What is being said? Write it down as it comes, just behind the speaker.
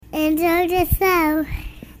Enjoy the show.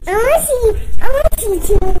 I want to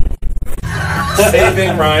see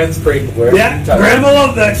Saving Ryan's Sprinkler. Yeah, Grandma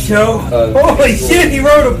loved that show. Holy shit, he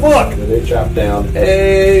wrote a book. They chopped down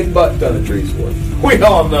a butt ton of trees for it. We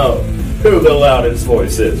all know who the loudest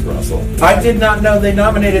voice is, Russell. I did not know they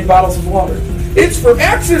nominated bottles of water. It's for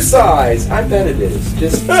exercise. I bet it is.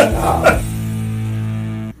 Just stop.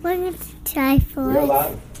 We're going to try for Real it.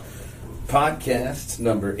 loud. Podcast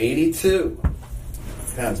number 82.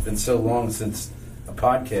 God, it's been so long since a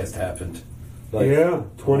podcast happened. Yeah,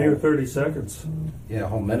 20 or 30 seconds. Yeah, a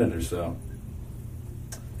whole minute or so.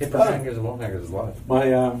 Hey, Hangers and Wall Hangers is live.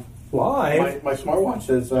 Live? My smartwatch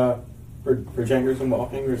says for Jangers and Wall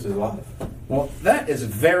Hangers is live. Well, that is a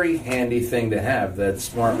very handy thing to have, that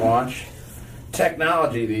smartwatch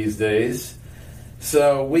technology these days.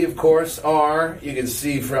 So we, of course, are, you can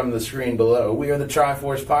see from the screen below, we are the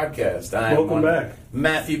Triforce Podcast. Welcome back.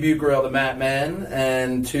 Matthew Bucarell, the Matt Man,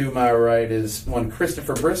 and to my right is one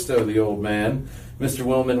Christopher Bristow, the old man. Mr.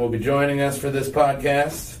 Willman will be joining us for this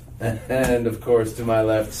podcast. And, of course, to my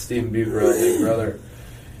left, Stephen Bucarell, big brother.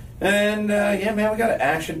 And, yeah, man, we got an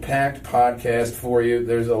action-packed podcast for you.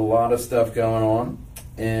 There's a lot of stuff going on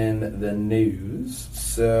in the news.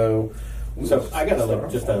 So I got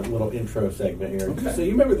just a little intro segment here. Okay. So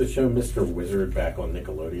you remember the show Mr. Wizard back on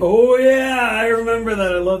Nickelodeon? Oh, yeah, I remember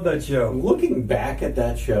that. I love that show. Looking back at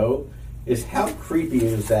that show, is how creepy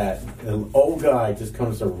is that? An old guy just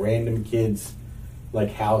comes to random kids'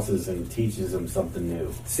 houses and teaches them something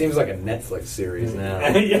new. Seems like a Netflix series now.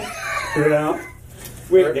 Yeah.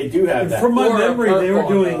 Wait, they do have that. From my Or a memory, they were perp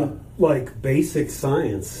doing, basic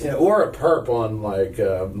science. Yeah, or a perp on,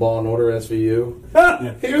 Law and Order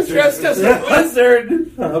SVU. He was dressed as a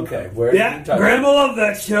wizard. Okay, where Yeah, did you touch Grandma loved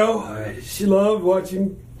that show. Right. She loved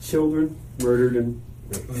watching children murdered and...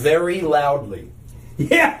 Very loudly.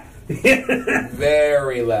 Yeah!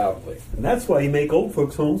 Very loudly. And that's why you make old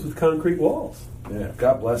folks' homes with concrete walls. Yeah,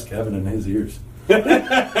 God bless Kevin and his ears. I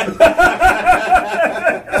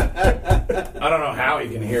don't know how he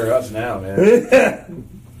can hear us now, man.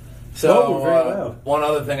 So, we're very loud. one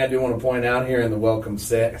other thing I do want to point out here in the welcome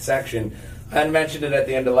section, I hadn't mentioned it at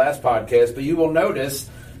the end of last podcast, but you will notice,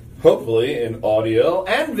 hopefully in audio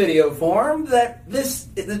and video form, that this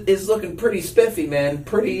is looking pretty spiffy, man.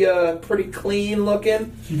 Pretty clean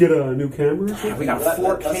looking. Did you get a new camera? We got a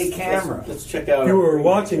 4K camera. Let's check out. If you were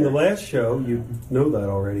watching the last show, you know that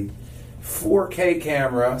already. 4K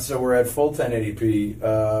camera, so we're at full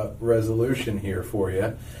 1080p resolution here for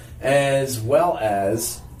you, as well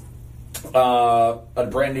as a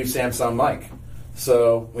brand new Samsung mic.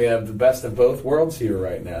 So we have the best of both worlds here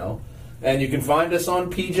right now. And you can find us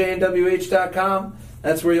on pjnwh.com.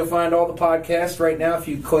 That's where you'll find all the podcasts right now. If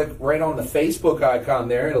you click right on the Facebook icon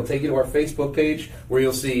there, it'll take you to our Facebook page where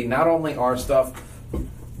you'll see not only our stuff,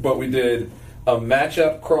 but we did a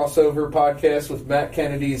matchup crossover podcast with Matt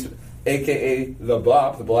Kennedy's a.k.a. The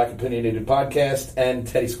Bop, the Black Opinionated Podcast, and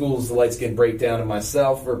Teddy Schools, the Light Skin Breakdown, and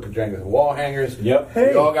myself for Projecting the Wall Hangers. Yep. Hey.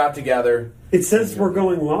 We all got together. It says we're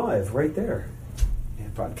going live right there. Yeah,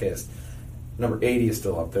 podcast number 80 is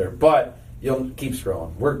still up there, but you'll keep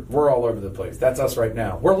scrolling. We're all over the place. That's us right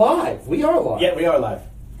now. We're live. We are live. Yeah, we are live.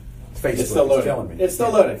 Facebook It's still is loading. killing me. It's still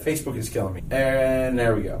loading. Facebook is killing me. And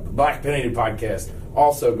there we go. The Black Opinionated Podcast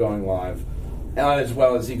also going live. And as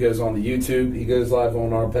well as he goes on the YouTube, he goes live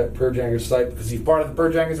on our Purge Hangers site because he's part of the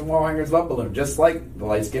Purge Hangers and Wall Hangers Love Balloon, just like the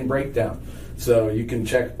Light Skin Breakdown. So you can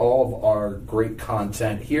check all of our great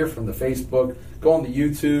content here from the Facebook. Go on the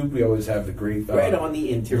YouTube. We always have the great Right on the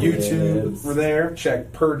internet. YouTube. We're there.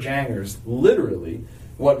 Check Purge Hangers. Literally,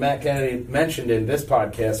 what Matt Kennedy mentioned in this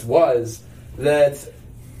podcast was that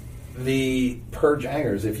the Purge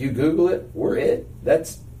Hangers, if you Google it, we're it.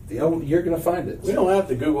 That's you're going to find it. We don't have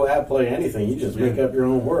to Google App Play anything. You just make up your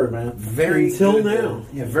own word, man. Very Until good, now.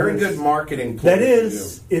 Yeah, very good marketing. ploy That to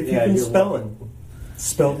is, do. if you Yeah, can you're spell welcome. it.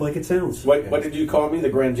 Spelled like it sounds. What did you call me? The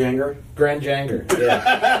Grand Janger? Grand Janger.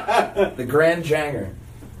 Yeah. The Grand Janger.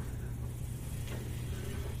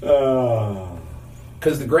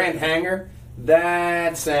 Because the Grand Hanger,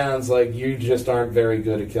 that sounds like you just aren't very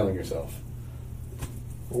good at killing yourself.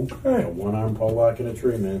 Okay. A one-arm Pollock in a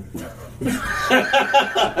tree, man.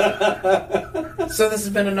 So this has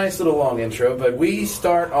been a nice little long intro, but we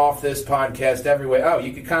start off this podcast every way. Oh,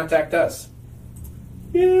 you can contact us.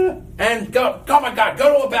 Yeah. And go, oh my God,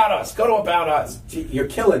 go to About Us. Go to About Us. Gee, you're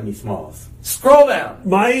killing me, Smalls. Scroll down.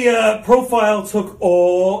 My profile took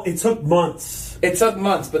months. It took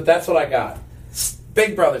months, but that's what I got.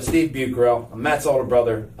 Big brother, Steve Bucarell. I'm Matt's older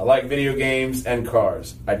brother. I like video games and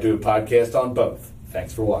cars. I do a podcast on both.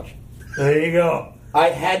 Thanks for watching. There you go. I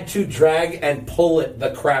had to drag and pull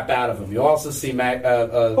the crap out of him. You also see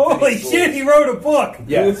Holy shit, he wrote a book!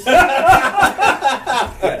 Yes.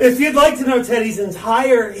 If you'd like to know Teddy's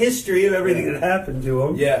entire history of everything that happened to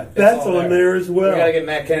him, that's on there as well. We gotta get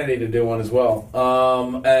Matt Kennedy to do one as well.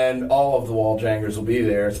 And all of the wall jangers will be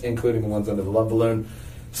there, including the ones under the Love Balloon.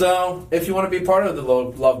 So, if you want to be part of the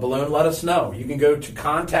Love Balloon, let us know. You can go to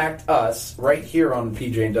contact us right here on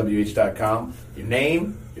pjnwh.com. Your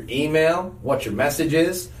name, your email, what your message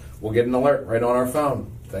is. We'll get an alert right on our phone,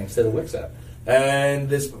 thanks to the Wix app. And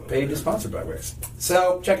this page is sponsored by Wix.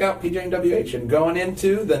 So, check out PJNWH. And going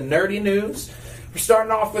into the nerdy news, we're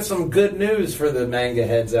starting off with some good news for the manga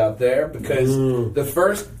heads out there, because the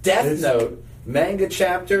first Death Note manga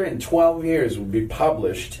chapter in 12 years will be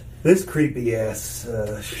published. This creepy ass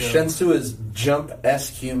show. Shensua's Jump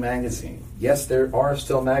SQ magazine. Yes, there are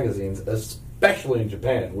still magazines, especially in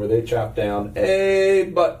Japan, where they chop down a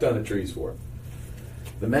butt ton of trees for it.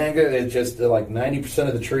 The manga is just like 90%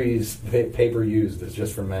 of the trees paper used is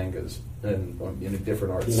just for mangas and in a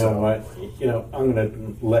different art. You know what? I'm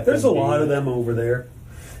going to let. There's a lot of them over there.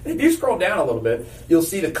 If you scroll down a little bit, you'll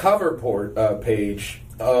see the cover page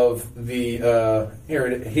of the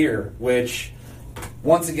here, which.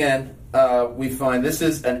 Once again, we find this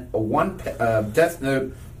is a Death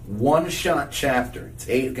Note one-shot chapter. It's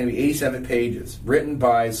going to be 87 pages, written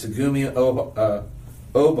by Tsugumi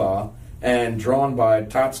Oba and drawn by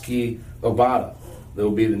Tatsuki Obata. There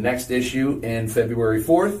will be the next issue in February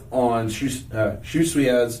 4th on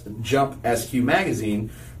Shusui's Jump SQ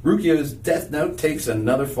magazine. Rukio's Death Note takes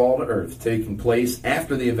another fall to Earth, taking place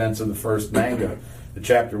after the events of the first manga. The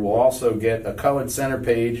chapter will also get a colored center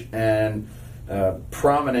page and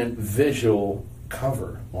prominent visual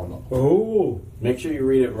cover on them. Oh, make sure you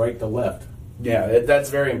read it right to left. Yeah, that's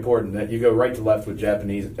very important that you go right to left with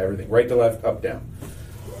Japanese everything. Right to left, up, down.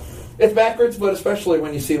 It's backwards, but especially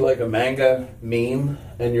when you see like a manga meme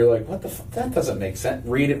and you're like, what the fuck? That doesn't make sense.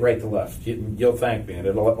 Read it right to left. You'll thank me, and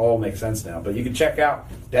it'll all make sense now. But you can check out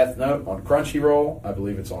Death Note on Crunchyroll. I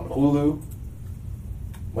believe it's on Hulu.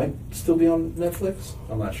 Might still be on Netflix.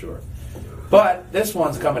 I'm not sure. But this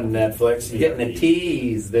one's coming to Netflix. You're getting a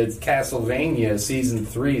tease that Castlevania Season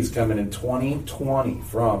 3 is coming in 2020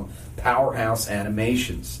 from Powerhouse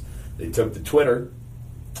Animations. They took to Twitter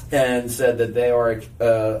and said that they are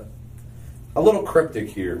a little cryptic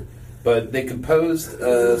here, but they composed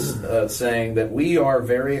saying that we are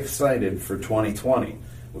very excited for 2020.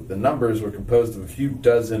 The numbers were composed of a few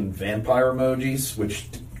dozen vampire emojis, which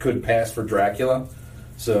could pass for Dracula.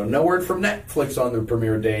 So no word from Netflix on the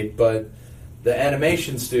premiere date, but the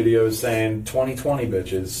animation studio is saying 2020,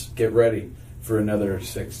 bitches, get ready for another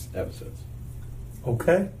 6 episodes.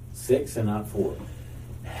 Okay. 6 and not 4.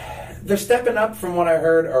 They're stepping up from what I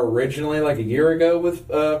heard originally, like a year ago with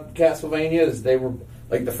Castlevania. Is they were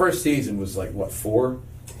like the first season was like what 4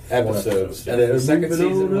 episodes, and then the second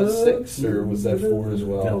season was 6, or was that 4 as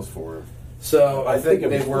well? That was 4. So I think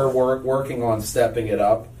they were working on stepping it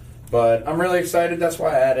up. But I'm really excited. That's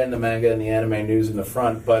why I add in the manga and the anime news in the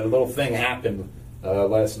front. But a little thing happened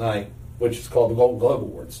last night, which is called the Golden Globe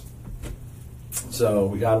Awards. So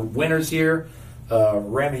we got winners here.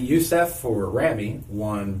 Rami Youssef for Rami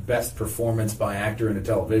won Best Performance by Actor in a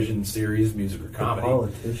Television Series, Music or Comedy.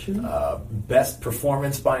 Politician? Best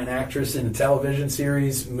Performance by an Actress in a Television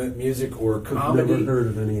Series, Music or Comedy. Never heard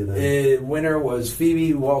of any of that. Winner was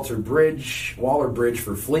Phoebe Waller-Bridge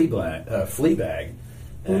for Fleabag.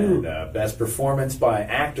 And Best Performance by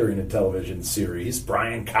Actor in a Television Series,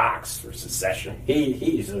 Brian Cox for Secession.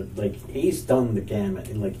 He's done the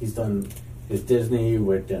gamut. Like he's done his Disney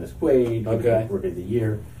with Dennis Quaid, Work of the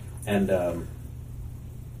Year, and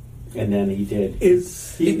then he did.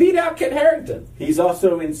 He beat out Kit Harington. He's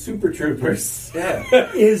also in Super Troopers.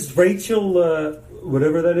 Yeah. Is Rachel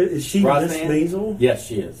whatever that is she Miss Maisel? Yes,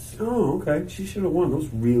 she is. Oh, okay. She should have won. Those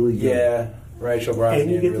really good. Yeah, Rachel Brosnan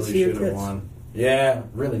and you get really to see her should have won. Yeah,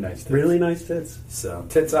 really nice tits. Really nice tits. So,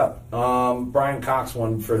 tits up. Brian Cox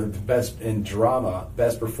won for the Best in Drama.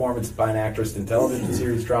 Best Performance by an Actress in Television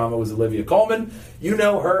Series Drama was Olivia Colman. You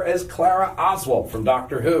know her as Clara Oswald from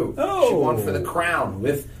Doctor Who. Oh. She won for The Crown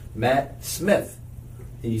with Matt Smith.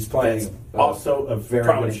 He's playing... also a very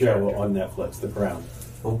good show on Netflix, The Crown.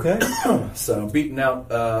 Okay. So, beating out,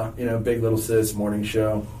 Big Little Sis, Morning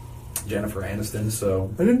Show. Jennifer Aniston, so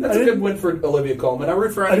that's a good win for Olivia Colman. I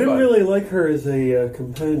root for anybody. I didn't really like her as a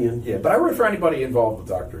companion. Yeah, but I root for anybody involved with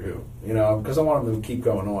Doctor Who, because I want them to keep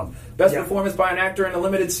going on. Best performance by an actor in a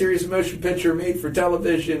limited series motion picture made for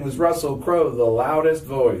television was Russell Crowe, the loudest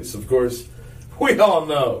voice. Of course, we all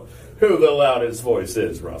know who the loudest voice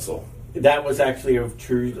is, Russell. That was actually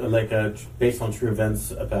based on true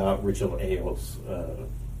events about Richard Ailes.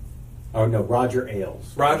 Roger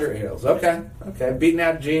Ailes. Roger Ailes. Okay. Beating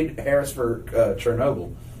out Jade Harris for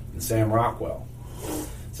Chernobyl and Sam Rockwell.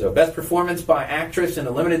 So, best performance by actress in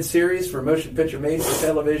a limited series for motion picture made for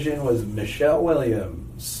television was Michelle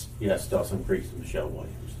Williams. Yes, Dawson Creek's Michelle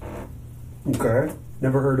Williams. Okay.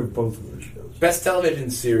 Never heard of both of those shows. Best television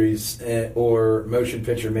series or motion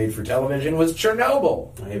picture made for television was Chernobyl.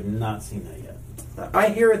 I have not seen that yet. I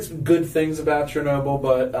hear it's good things about Chernobyl,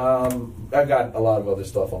 but I got a lot of other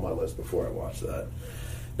stuff on my list before I watched that.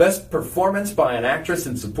 Best performance by an actress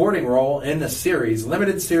in supporting role in a series,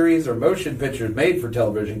 limited series, or motion picture made for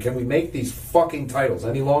television. Can we make these fucking titles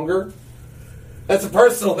any longer? That's a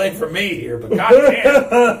personal thing for me here, but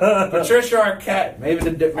goddamn. Patricia Arquette, married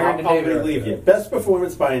to David Arquette. Best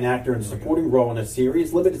performance by an actor in supporting role in a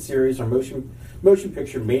series, limited series, or motion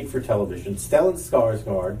picture made for television. Stellan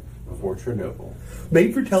Skarsgård for Chernobyl.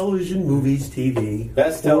 Made for television, movies, TV.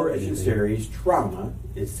 Best television series, drama,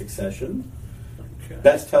 is Succession. Okay.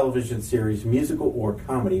 Best television series, musical or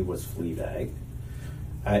comedy, was Fleabag.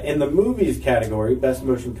 In the movies category, best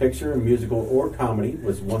motion picture, musical or comedy,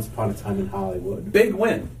 was Once Upon a Time in Hollywood. Big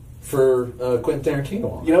win for Quentin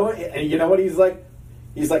Tarantino. You know what? And you know what he's like?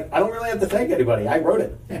 He's like, I don't really have to thank anybody. I wrote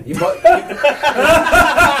it. Yeah, he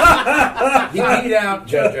beat out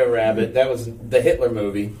Jojo Rabbit. That was the Hitler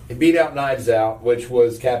movie. He beat out Knives Out, which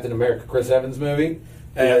was Captain America, Chris Evans' movie,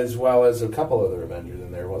 as well as a couple other Avengers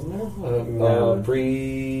in there, wasn't there?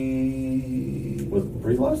 Was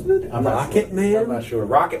Brie Larson? Rocket Man? I'm not sure.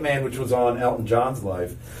 Rocket Man, which was on Elton John's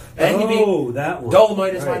life. And that one.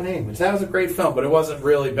 Dolomite is My Name, which that was a great film, but it wasn't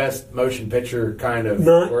really best motion picture kind of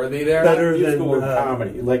worthy there. Better musical than or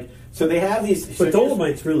comedy. So they have these. But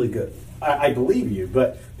Dolomite's really good. I believe you,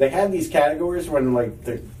 but they have these categories when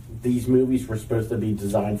these movies were supposed to be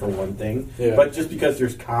designed for one thing, but just because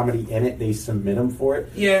there's comedy in it, they submit them for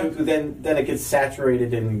it. Yeah. So then it gets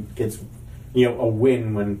saturated and gets a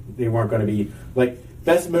win when they weren't going to be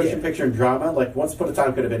best motion picture and drama. Once Upon a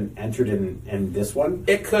Time could have been entered in this one.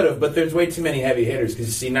 It could have, but there's way too many heavy hitters because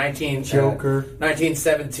you see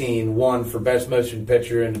 1917 won for best motion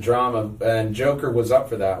picture and drama, and Joker was up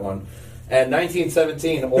for that one. And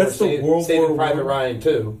 1917 or Saving Private Ryan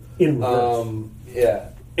too. In reverse.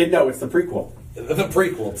 It's the prequel. The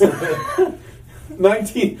prequel.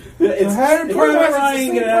 19. How did Private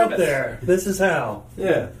Ryan get out there? This is how.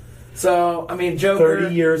 Yeah. So, I mean, Joker...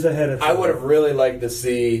 30 years ahead of time. I would have really liked to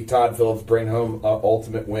see Todd Phillips bring home an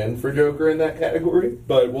ultimate win for Joker in that category,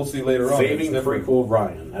 but we'll see later on. Saving prequel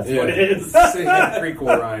Ryan. That's what it is. Saving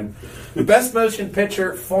prequel Ryan. The best motion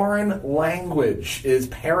picture foreign language is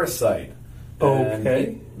Parasite.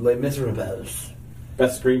 Okay. Les Miserables.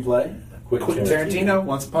 Best screenplay? Quentin Tarantino,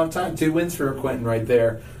 Once Upon a Time. 2 wins for Quentin right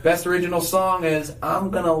there. Best original song is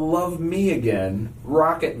I'm Gonna Love Me Again,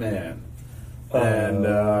 Rocket Man.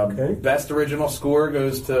 And best original score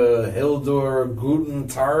goes to Hildur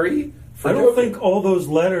Gudentari. I don't think all those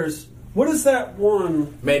letters... What is that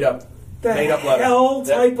one? Made up letter. Hell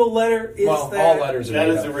type of letter is that? All letters are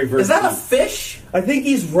made up. A reverse. Is that a fish? I think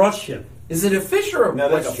he's Russian. Is it a fish or No,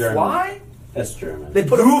 like that's a German. fly? That's German. They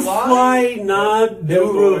put a fly.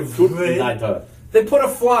 They put a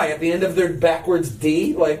fly at the end of their backwards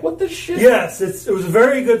D. Like, what the shit? Yes, it was a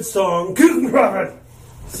very good song.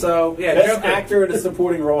 So, Best Joker. actor in a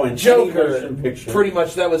supporting role in Joker, any motion picture. pretty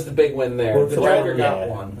much that was the big win there. Well, The Joker got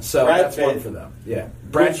one. So that's one for them. Yeah.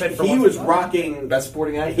 Brad Pitt for he Once was Upon a Time. rocking... Best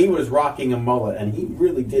supporting actor. He was rocking a mullet, and he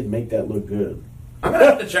really did make that look good. I'm going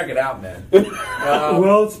to have to check it out, man.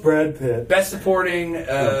 Well, it's Brad Pitt. Best supporting...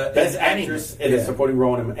 Best actress in a supporting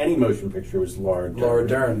role in any motion picture was Laura Dern. Laura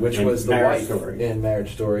Dern, which in was the Marriage wife Story. in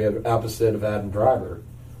Marriage Story, opposite of Adam Driver.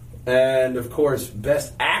 And, of course,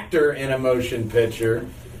 best actor in a motion picture...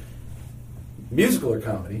 Musical or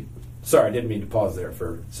comedy? Sorry, I didn't mean to pause there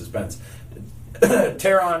for suspense.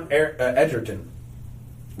 Taron Egerton,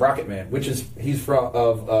 Rocket Man, which is he's from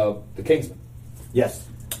the Kingsman. Yes.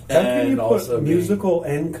 How can you put musical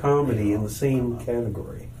and comedy in the same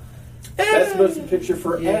category? Best motion picture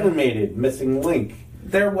for animated, Missing Link.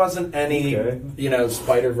 There wasn't any,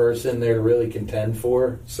 Spider-Verse in there to really contend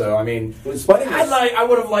for. So, I mean, I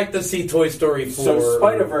would have liked to see Toy Story 4. So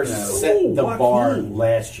Spider-Verse set the bar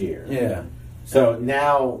last year. Yeah. So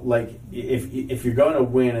now, if you're going to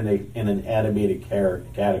win in an animated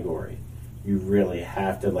category, you really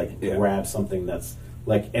have to grab something that's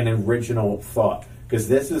like an original thought, because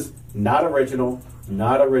this is not original, even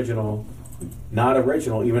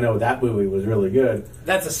though that movie was really good.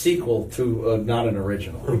 That's a sequel to not an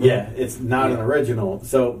original. Yeah, it's not an original.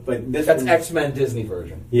 So, but that's X-Men Disney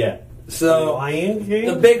version. Yeah. So Lion King?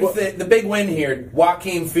 the big win here.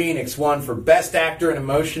 Joaquin Phoenix won for Best Actor in a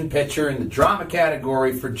Motion Picture in the drama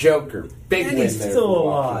category for Joker. Big and win he's there. still for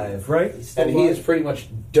Joaquin. alive, right? He's still And alive? he is pretty much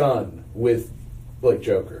done with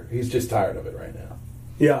Joker. He's just tired of it right now.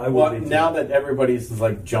 Yeah, I Well, would be. now that everybody's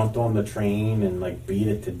like jumped on the train and like beat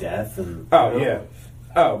it to death, and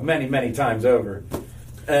Many times over.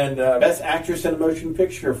 And Best Actress in a Motion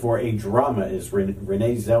Picture for a drama is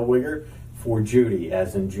Renee Zellweger for Judy,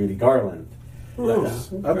 as in Judy Garland.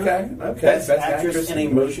 Okay. Best Actress in a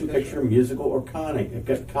Motion Picture, musical or comedy,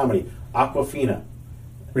 Awkwafina.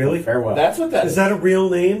 Really? Farewell. That's what that Is that a real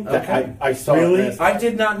name? Okay. I saw Really? it. I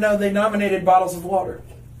did not know they nominated Bottles of Water.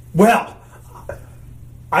 Well,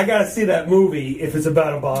 I got to see that movie if it's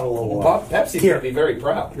about a bottle of water. Pepsi's Here. going to be very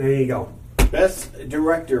proud. There you go. Best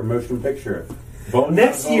Director Motion Picture.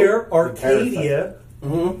 Next year, Arcadia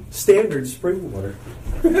Standard Spring Water.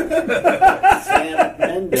 Sam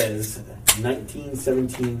Mendes,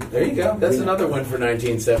 1917. There you go. That's another one for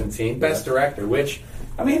 1917. Best Director, which,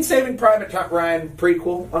 I mean, Saving Private Ryan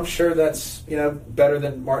prequel, I'm sure that's, better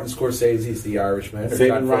than Martin Scorsese's The Irishman. Or Saving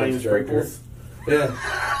John Ryan's Phillips' Joker. prequels.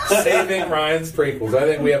 Yeah. Saving Ryan's prequels. I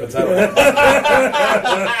think we have a title.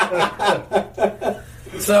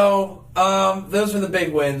 So, those were the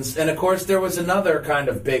big wins. And, of course, there was another kind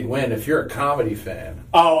of big win if you're a comedy fan.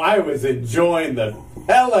 Oh, I was enjoying the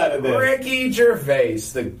hell out of this. Ricky Gervais,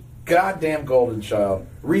 the goddamn golden child.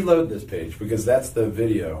 Reload this page because that's the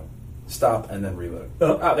video. Stop and then reload.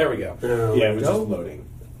 Oh, there we go. Yeah, it was just loading.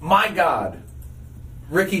 My God.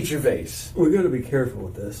 Ricky Gervais. We're going to be careful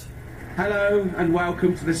with this. Hello and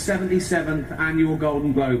welcome to the 77th Annual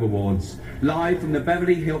Golden Globe Awards, live from the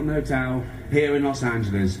Beverly Hilton Hotel here in Los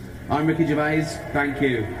Angeles. I'm Ricky Gervais, thank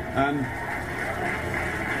you.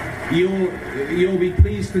 You'll be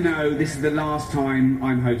pleased to know this is the last time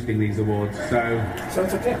I'm hosting these awards, so it's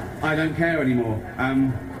okay. I don't care anymore.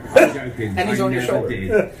 I'm joking. And he's on your shoulder.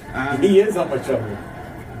 Did. He is on my shoulder.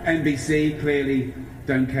 NBC clearly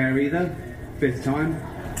don't care either, 5th time.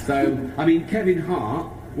 So, I mean, Kevin Hart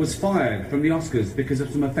was fired from the Oscars because of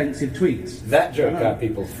some offensive tweets. That joke got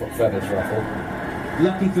people's feathers ruffled.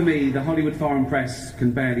 Lucky for me, the Hollywood Foreign Press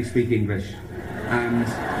can barely speak English. And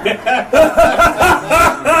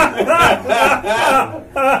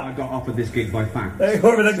I got offered this gig by fax. Hey,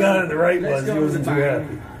 whoever the guy in the right Let's was, go he with wasn't the too bang.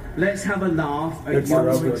 happy. Let's have a laugh at That's your what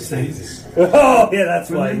I was mistakes. Oh, yeah, that's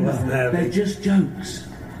why he Remember, wasn't they're happy. just jokes.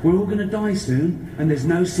 We're all going to die soon, and there's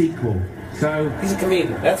no sequel. So He's a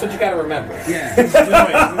comedian. That's what you got to remember. yeah. He's doing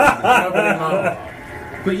nobody home.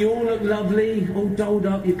 But you all look lovely, all dolled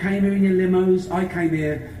up. You came here in your limos. I came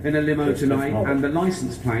here in a limo tonight, and the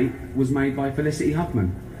license plate was made by Felicity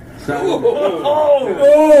Huffman. So,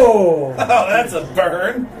 Oh! That's a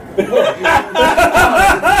burn.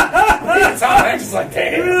 Tom Hanks is like,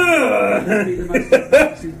 damn. probably the most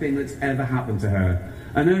embarrassing thing that's ever happened to her.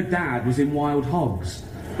 And her dad was in Wild Hogs.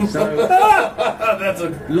 So, That's a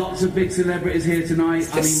lots of big celebrities here tonight.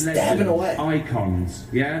 Just stabbing away. Icons.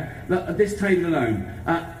 Yeah, look at this table alone.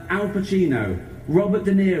 Al Pacino, Robert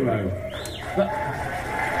De Niro.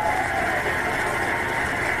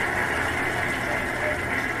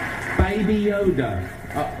 Baby Yoda.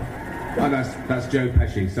 Oh, that's Joe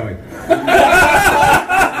Pesci. Sorry.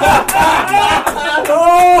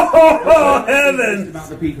 Oh, heaven! About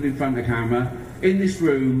the people in front of the camera. In this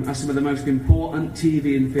room are some of the most important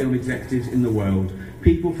TV and film executives in the world.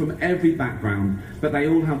 People from every background, but they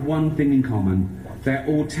all have one thing in common. They're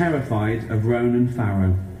all terrified of Ronan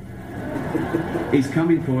Farrow. He's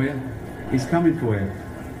coming for you. He's coming for you.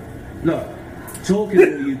 Look, talking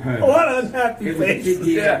to all you perverts. What an unhappy It was a face. big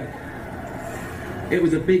year. It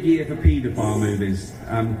was a big year for paedophile movies.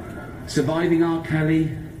 Surviving R. Kelly,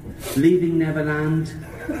 Leaving Neverland,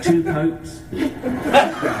 Two Popes.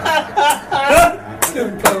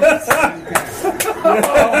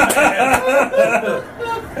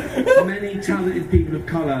 Many talented people of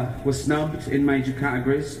colour were snubbed in major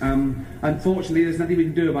categories. Unfortunately, there's nothing we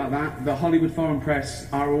can do about that. The Hollywood Foreign Press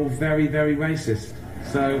are all very, very racist.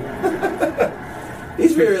 So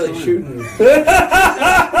He's really shooting.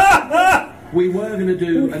 we were going to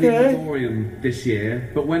do an in memoriam this year,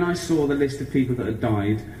 but when I saw the list of people that had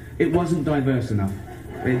died, it wasn't diverse enough.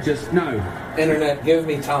 It just, no. Internet, give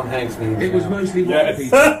me Tom Hanks memes. It was now. mostly white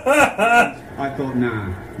people. I thought,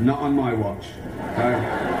 nah, not on my watch.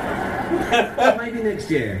 So, maybe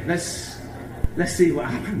next year. Let's see what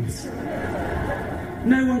happens.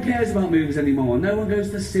 No one cares about movies anymore. No one goes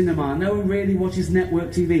to the cinema. No one really watches network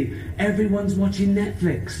TV. Everyone's watching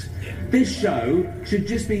Netflix. This show should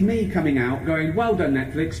just be me coming out going, well done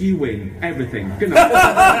Netflix, you win everything. Good night.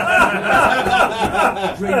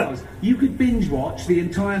 realised you could binge watch the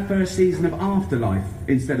entire first season of Afterlife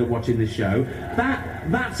instead of watching this show.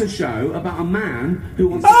 That's a show about a man who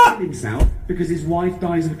wants to kill himself because his wife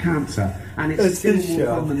dies of cancer, and it's still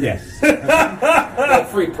more fun than this. Got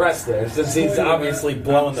free press there, since he's obviously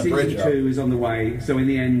blowing the bridge up. Season 2 is on the way, so in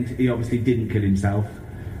the end, he obviously didn't kill himself,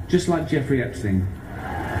 just like Jeffrey Epstein.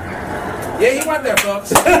 Yeah, he went there, folks.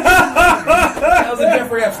 That was a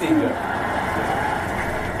Jeffrey Epstein joke.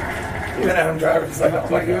 Even Adam Driver's like, oh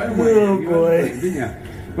my God. Oh boy. Didn't you?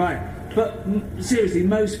 Right, but seriously,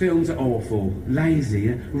 most films are awful, lazy,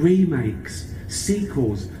 remakes,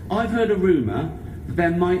 sequels. I've heard a rumour that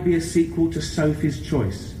there might be a sequel to Sophie's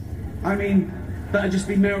Choice. I mean, that'd just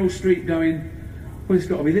be Meryl Streep going, well, it's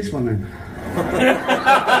got to be this one then.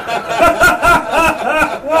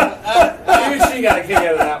 She got a kick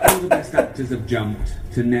out of that. All the best actors have jumped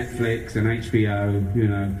to Netflix and HBO, you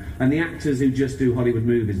know, and the actors who just do Hollywood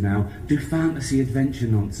movies now do fantasy adventure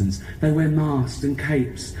nonsense. They wear masks and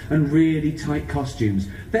capes and really tight costumes.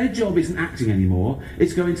 Their job isn't acting anymore,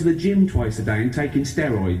 it's going to the gym twice a day and taking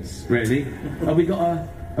steroids. Really? Have we got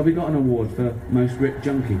an award for most ripped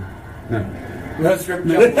junkie? No. Most ripped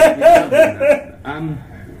junkie.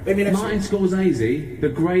 Martin Scorsese, the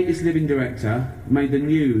greatest living director, made the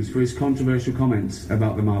news for his controversial comments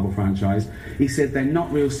about the Marvel franchise. He said they're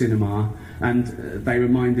not real cinema and they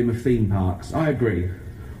remind him of theme parks. I agree,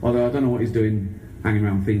 although I don't know what he's doing hanging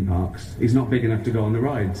around theme parks. He's not big enough to go on the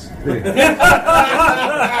rides, is he?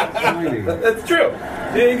 That's true.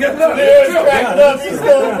 It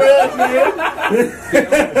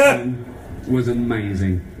was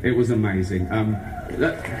amazing. It was amazing. It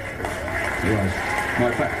was.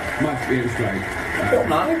 It was great.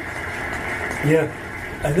 Yeah.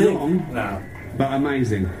 I think. Long, No. but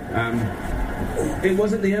amazing. It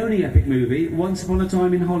wasn't the only epic movie. Once Upon a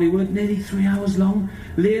Time in Hollywood, nearly 3 hours long.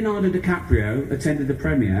 Leonardo DiCaprio attended the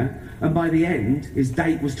premiere, and by the end, his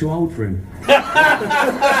date was too old for him.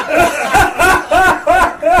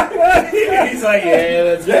 He's like, yeah,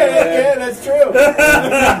 that's true. Yeah, that's true.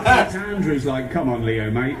 Andrew's like, come on, Leo,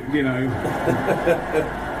 mate. You know,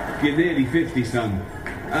 you're nearly 50, son.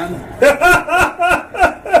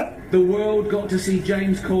 The world got to see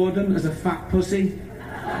James Corden as a fat pussy.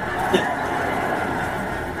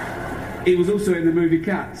 He was also in the movie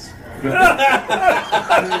Cats.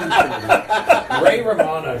 Ray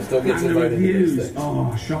Romano still gets And the invited to these reviews, things.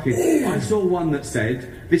 oh, shocking. I saw one that said,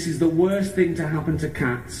 this is the worst thing to happen to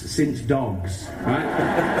cats since dogs, right?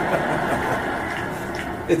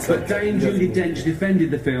 But Dame Judi Dench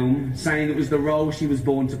defended the film, saying it was the role she was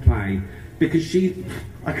born to play, because she...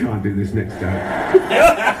 I can't do this next joke.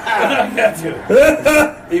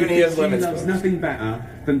 Even he has limits. She loves nothing better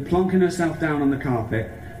than plonking herself down on the carpet,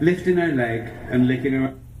 lifting her leg, and licking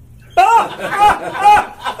her...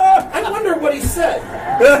 I wonder what he said.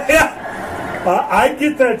 I'd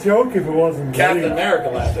get that joke if it wasn't Captain funny. America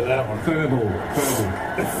laughed at that one. Furball.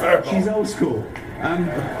 She's old school.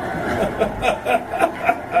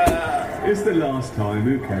 It's the last time,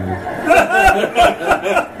 who cares?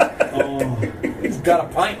 He's got a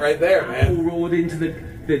pint right there, man. All roared into the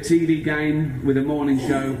TV game with a morning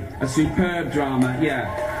show. A superb drama,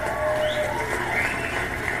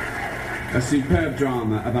 A superb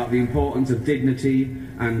drama about the importance of dignity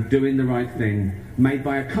and doing the right thing, made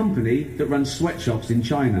by a company that runs sweatshops in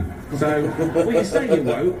China. So, well, you say you're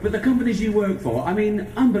woke, but the companies you work for, I mean,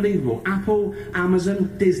 unbelievable. Apple,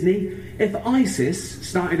 Amazon, Disney. If ISIS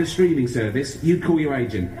started a streaming service, you'd call your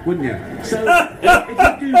agent, wouldn't you? So,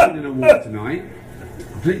 if you do win an award tonight,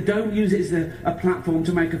 don't use it as a platform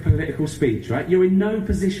to make a political speech, right? You're in no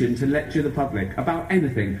position to lecture the public about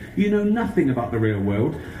anything. You know nothing about the real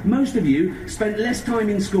world. Most of you spent less time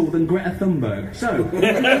in school than Greta Thunberg. So,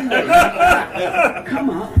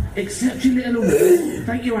 come up, accept your little award,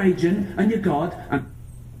 thank your agent and your God, and...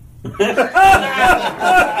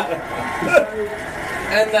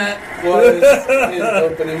 And that was his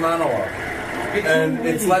opening monologue.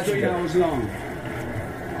 It's legendary. 3 hours long.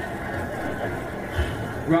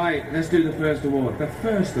 Right, let's do the first award. The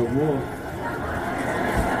first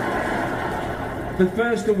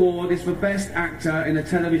award is for Best Actor in a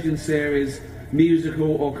Television Series,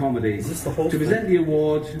 Musical or Comedy. Is this the whole To present the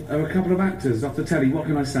award are a couple of actors off the telly, what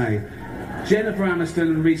can I say? Jennifer Aniston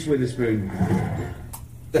and Reese Witherspoon.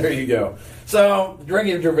 There you go. So,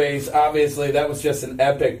 Ricky Gervais, obviously, that was just an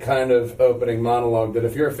epic kind of opening monologue that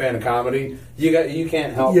if you're a fan of comedy, you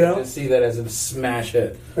can't help but just see that as a smash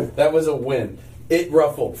hit. That was a win. It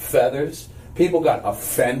ruffled feathers. People got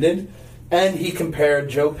offended. And he compared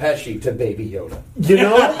Joe Pesci to Baby Yoda. You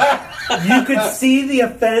know, you could see the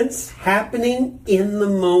offense happening in the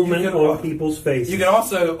moment on people's faces. You can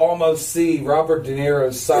also almost see Robert De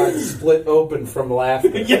Niro's side split open from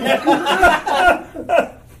laughter.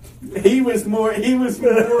 Yeah. He was more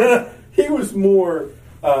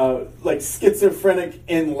like schizophrenic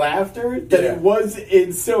in laughter than it was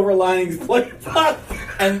in Silver Linings Playbook.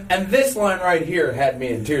 And this line right here had me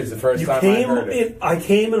in tears the first time I heard it. I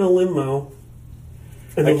came in a limo,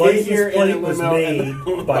 and the license plate was made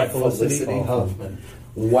by Felicity Huffman.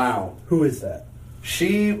 Wow. Who is that?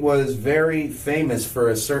 She was very famous for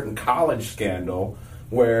a certain college scandal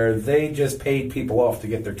where they just paid people off to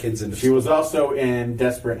get their kids into school. She was also in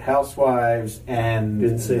Desperate Housewives and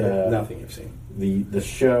Didn't see it. Nothing you've seen. The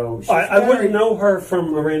show. I wouldn't know her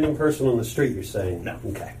from a random person on the street, you're saying? No.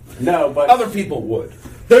 Okay. No, but other people would.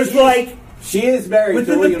 There's like... She is married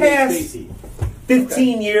within to William the past Stacy.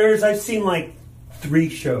 15 years, I've seen like 3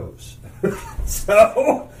 shows.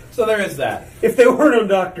 So there is that. If they weren't on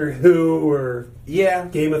Doctor Who or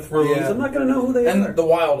Game of Thrones, Yeah. I'm not going to know who they are. And the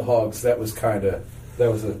Wild Hogs, that was a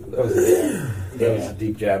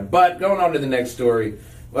deep jab. But going on to the next story,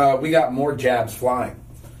 we got more jabs flying.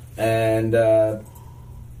 And it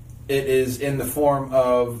is in the form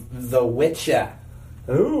of The Witcher.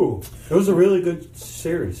 Ooh, it was a really good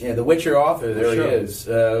series. Yeah, The Witcher author, there Sure. he is.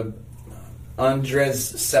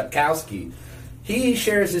 Andrzej Sapkowski. He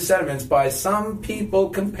shares his sentiments by some people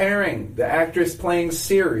comparing the actress playing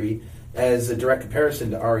Ciri as a direct comparison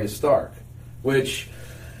to Arya Stark. Which,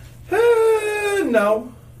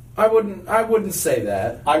 no, I wouldn't say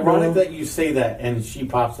that. Ironic that you say that, and she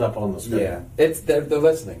pops up on the screen. Yeah, they're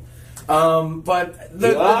listening. But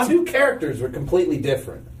the two characters were completely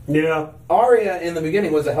different. Yeah. Arya in the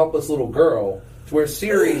beginning was a helpless little girl, where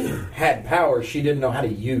Ciri had power she didn't know how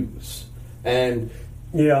to use. And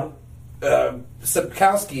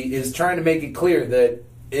Sapkowski is trying to make it clear that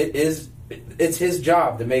it's his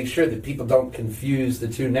job to make sure that people don't confuse the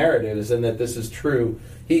two narratives and that this is true.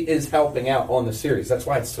 He is helping out on the series. That's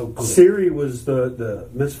why it's so good. Ciri was the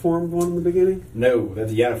misformed one in the beginning? No,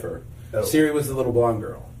 that's Yennefer. Oh. Ciri was the little blonde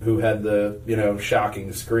girl who had the,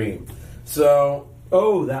 shocking scream. So...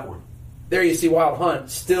 Oh, that one. There you see Wild Hunt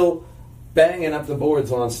still banging up the boards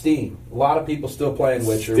on Steam. A lot of people still playing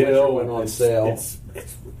Witcher. Witcher went on sale. It's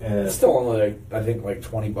still only, I think, like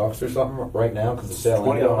 $20 or something right now because the sale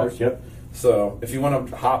 $20, yep. So if you want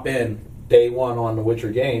to hop in day one on the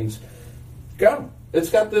Witcher games, go. It's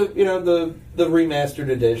got the the remastered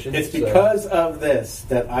edition. It's because of this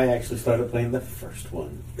that I actually started playing the first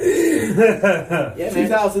one.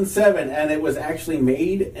 2007, and it was actually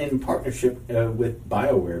made in partnership with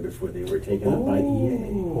BioWare before they were taken up by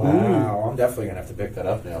EA. Wow, I'm definitely gonna have to pick that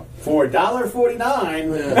up now for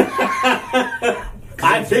 $1.49.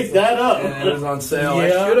 I picked that up. And it was on sale. I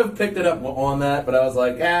should have picked it up on that, but I was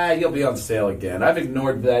like, you'll be on sale again. I've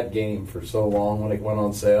ignored that game for so long when it went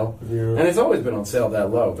on sale. Yeah. And it's always been on sale that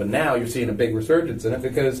low. But now you're seeing a big resurgence in it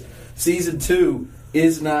because Season 2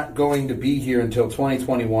 is not going to be here until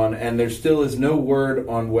 2021, and there still is no word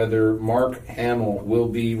on whether Mark Hamill will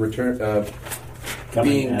be being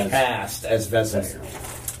cast as Vesemir.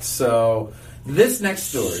 So... this next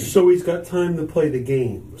story... So he's got time to play the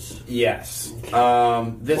games. Yes.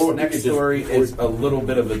 This next story is a little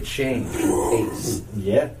bit of a change in pace.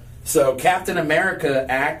 Yeah. So, Captain America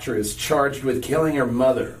actress charged with killing her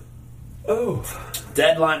mother. Oh.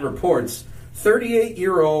 Deadline reports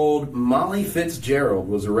 38-year-old Molly Fitzgerald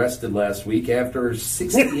was arrested last week after her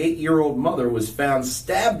 68-year-old mother was found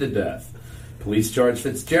stabbed to death. Police charged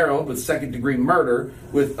Fitzgerald with second-degree murder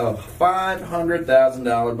with a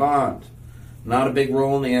 $500,000 bond. Not a big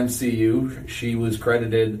role in the MCU. She was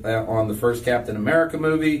credited on the first Captain America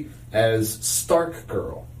movie as Stark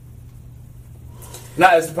Girl.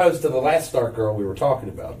 Not as opposed to the last Stark Girl we were talking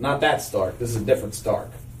about. Not that Stark. This is a different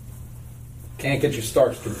Stark. Can't get your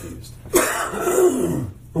Starks confused.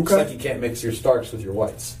 It's like you can't mix your Starks with your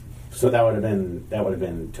whites. So that would have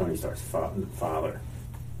been Tony Stark's father.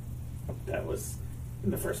 That was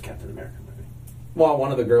in the first Captain America movie. Well,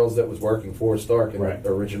 one of the girls that was working for Stark in the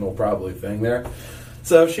original probably thing there.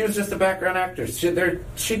 So she was just a background actress.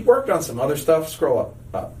 She'd worked on some other stuff. Scroll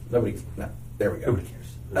up. There we go. Nobody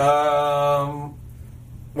cares.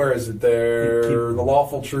 Where is it there? The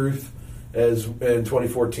Lawful Truth as in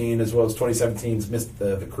 2014 as well as 2017's Missed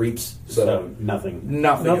the Creeps. So nothing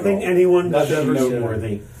anyone has ever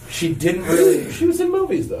noteworthy. She didn't really... She was in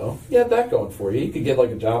movies, though. You had that going for you. You could get like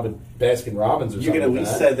a job at Baskin Robbins or something. You could at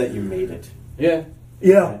least say that you made it. Yeah.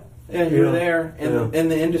 Yeah. Yeah, you were there in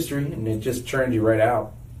the industry, and it just churned you right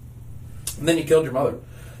out. And then you killed your mother.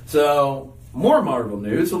 So, more Marvel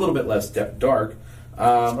news, a little bit less dark.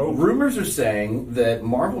 Rumors are saying that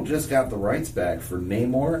Marvel just got the rights back for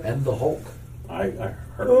Namor and the Hulk. I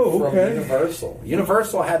heard from Universal.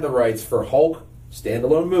 Universal had the rights for Hulk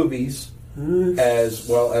standalone movies, as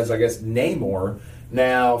well as, I guess, Namor.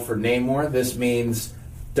 Now, for Namor, this means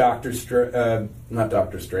not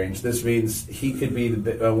Doctor Strange. This means he could be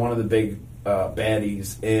one of the big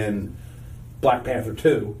baddies in Black Panther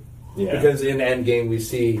 2. Yeah. Because in Endgame we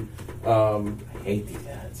see... I hate these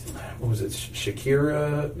ads. What was it?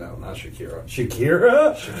 Shakira? No, not Shakira.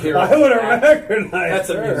 Shakira? Shakira. I would have recognized That's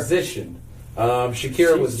her. a musician.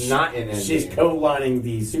 Shakira was not in Endgame. She's co-lining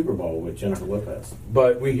the Super Bowl with Jennifer Lopez.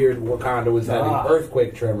 But we hear Wakanda was having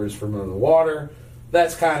earthquake tremors from under the water.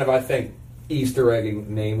 That's kind of, I think, Easter egging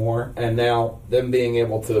Namor. And now them being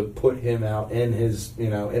able to put him out in his,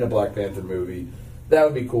 in a Black Panther movie, that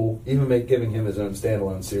would be cool. Even giving him his own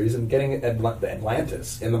standalone series and getting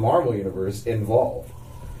Atlantis in the Marvel Universe involved.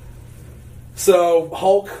 So,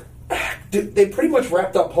 Hulk, they pretty much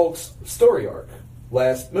wrapped up Hulk's story arc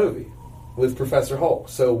last movie with Professor Hulk.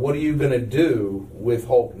 So, what are you going to do with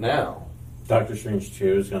Hulk now? Doctor Strange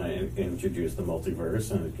 2 is going to introduce the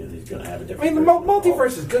multiverse, and he's going to have a different... I mean, the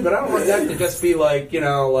multiverse is good, but I don't want that to just be like, the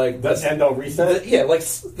end-all reset? Like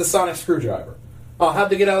the sonic screwdriver. Oh, how'd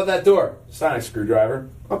they get out of that door? Sonic screwdriver.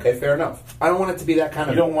 Okay, fair enough. I don't want it to be that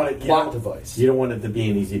kind of plot device. You don't want it to be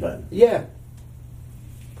an easy button. Yeah.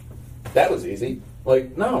 That was easy.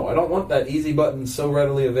 No, I don't want that easy button so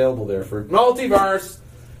readily available there for multiverse.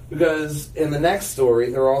 Because in the next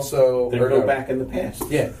story, they're also... go back in the past.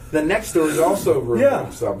 Yeah. The next story is also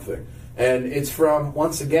rumoring something. And it's from,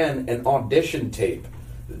 once again, an audition tape.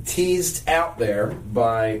 Teased out there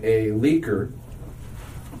by a leaker,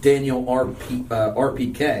 Daniel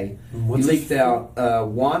RPK. He leaked out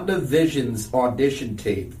WandaVision's audition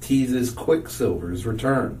tape teases Quicksilver's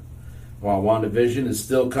return. While WandaVision is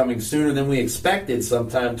still coming sooner than we expected,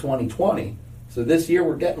 sometime 2020. So this year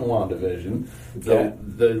we're getting WandaVision.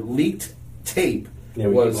 The leaked tape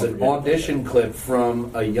was an audition clip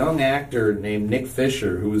from a young actor named Nick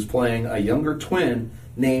Fisher who was playing a younger twin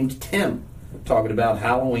named Tim, talking about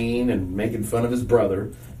Halloween and making fun of his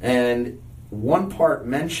brother. And one part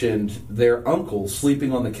mentioned their uncle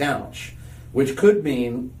sleeping on the couch, which could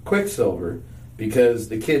mean Quicksilver, because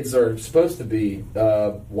the kids are supposed to be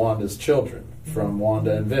Wanda's children from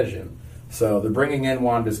Wanda and Vision. So they're bringing in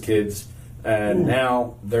Wanda's kids, and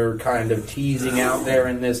now they're kind of teasing out there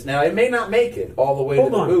in this. Now, it may not make it all the way to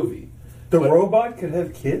the movie. The robot could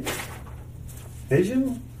have kids?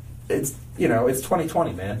 Vision? It's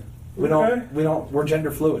 2020, man. We're gender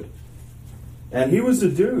fluid. And he was a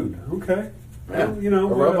dude. Okay. Yeah, well,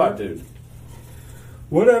 a robot dude.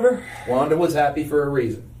 Whatever. Wanda was happy for a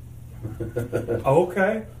reason.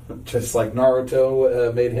 Okay. Just like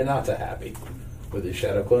Naruto made Hinata happy with his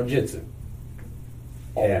Shadow Clone Jutsu.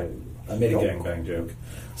 Yeah, I made a gangbang joke.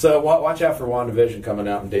 So watch out for WandaVision coming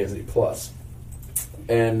out in Disney Plus.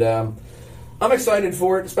 And I'm excited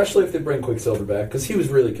for it, especially if they bring Quicksilver back, because he was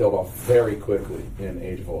really killed off very quickly in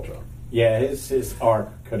Age of Ultron. Yeah, his arc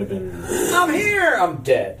could have been... I'm here! I'm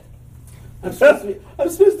dead. I'm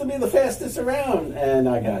supposed to be the fastest around, and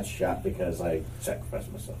I got shot because I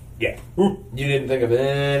sacrificed myself. Yeah. You didn't think of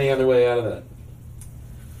any other way out of that.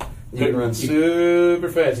 You can run super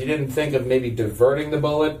fast. You didn't think of maybe diverting the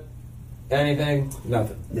bullet? Anything?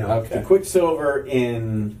 Nothing. No. Okay. The Quicksilver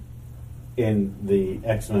in the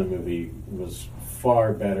X-Men movie was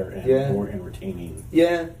far better and more entertaining.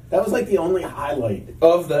 Yeah. That was like the only highlight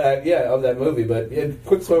of that movie, but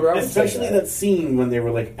Quicksilver, especially that scene when they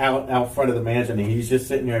were like out front of the mansion and he's just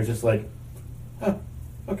sitting there just like, oh,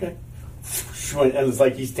 okay. And it's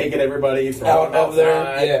like he's taking everybody out of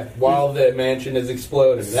there, while the mansion is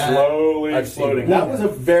exploding. Slowly exploding. That was a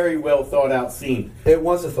very well thought out scene. It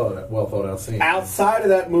was a well thought out scene. Outside of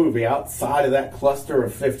that movie, outside of that cluster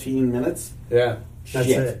of 15 minutes, that's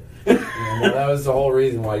it. That was the whole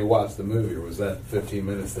reason why you watched the movie, was that 15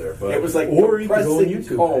 minutes there. But it was like pressing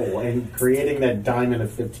coal and creating that diamond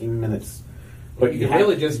of 15 minutes. But you can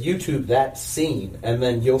really just YouTube that scene, and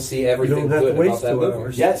then you'll see everything good about that movie.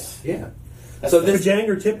 Hours. Yes, yeah. That's the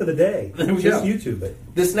Bajanger tip of the day. Just YouTube it.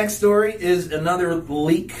 This next story is another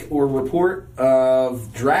leak or report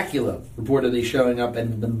of Dracula reportedly showing up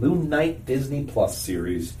in the Moon Knight Disney Plus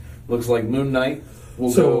series. Looks like Moon Knight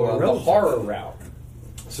will go the horror route.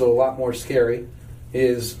 So a lot more scary.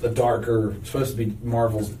 Is a darker, supposed to be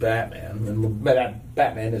Marvel's Batman, and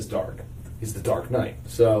Batman is dark. He's the Dark Knight.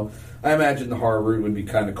 So I imagine the horror route would be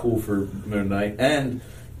kind of cool for Moon Knight. And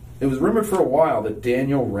it was rumored for a while that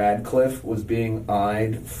Daniel Radcliffe was being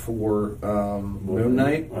eyed for Moon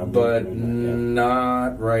Knight, but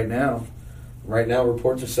not right now. right now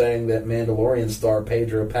reports are saying that Mandalorian star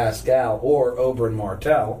Pedro Pascal, or Oberyn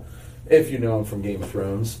Martell, if you know him from Game of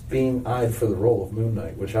Thrones, being eyed for the role of Moon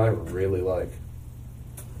Knight, which I really like.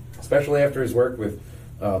 Especially after his work with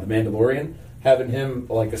The Mandalorian. Having him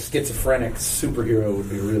like a schizophrenic superhero would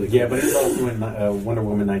be really cool. Yeah, but he's also in Wonder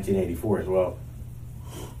Woman 1984 as well.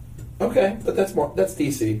 Okay, but that's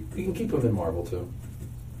DC. You can keep him in Marvel too.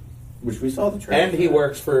 Which we saw the trailer. And he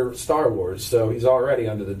works for Star Wars, so he's already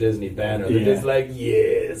under the Disney banner. They're just like,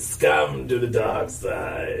 yes, come to the dark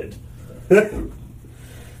side.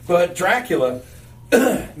 But Dracula,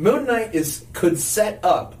 Moon Knight could set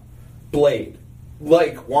up Blade,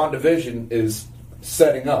 like WandaVision is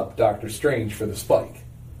setting up Doctor Strange for the Spike.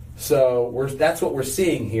 So that's what we're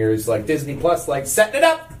seeing here is like Disney Plus, like setting it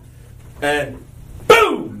up, and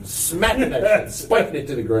boom, smacking that shit, spiking it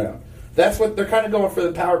to the ground. That's what they're kind of going for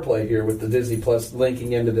the power play here with the Disney Plus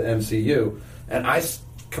linking into the MCU. And I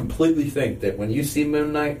completely think that when you see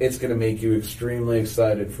Moon Knight, it's going to make you extremely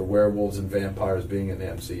excited for werewolves and vampires being in the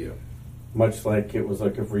MCU. Much like it was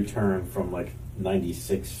like a return from like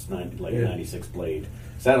 96 Blade.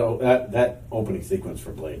 So that opening sequence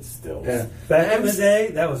for Blade still. Yeah. Back in the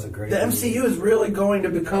day, that was a great The movie. MCU is really going to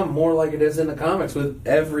become more like it is in the comics with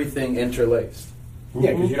everything interlaced.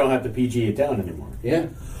 Yeah, because you don't have to PG it down anymore. Yeah.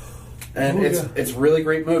 And it's really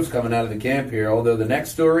great moves coming out of the camp here. Although the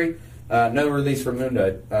next story, no release for Moon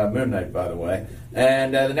Knight, by the way.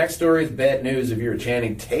 And the next story is bad news if you're a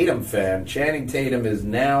Channing Tatum fan. Channing Tatum is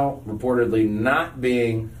now reportedly not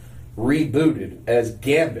being rebooted as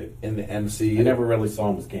Gambit in the MCU. I never really saw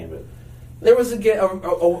him as Gambit. There was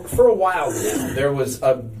for a while now, there was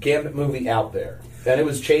a Gambit movie out there. And it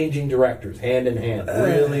was changing directors hand in hand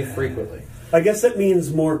really frequently. I guess that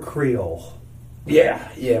means more Creole. Yeah,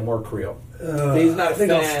 more Creole. He's not a fan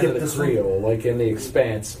of the Creole, like in The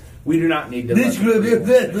Expanse. We do not need to...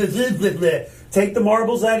 Take the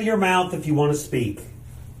marbles out of your mouth if you want to speak.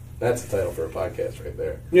 That's the title for a podcast right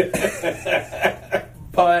there.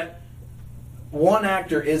 But one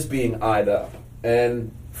actor is being eyed up.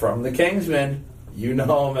 And from The Kingsman, you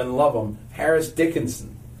know him and love him, Harris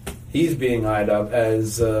Dickinson. He's being eyed up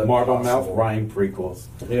as... Marble Mouth Rhyme prequels.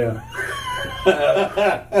 Yeah.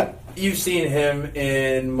 You've seen him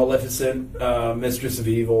in Maleficent, Mistress of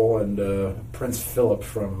Evil, and Prince Philip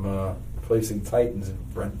from Placing Titans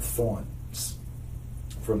and Brent Thorns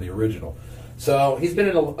from the original. So he's been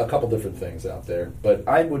in a couple different things out there, but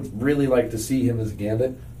I would really like to see him as a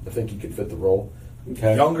Gambit. I think he could fit the role.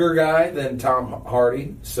 Okay. Younger guy than Tom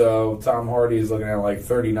Hardy, so Tom Hardy is looking at like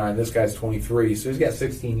 39. This guy's 23, so he's got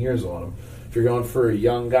 16 years on him. If you're going for a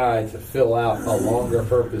young guy to fill out a longer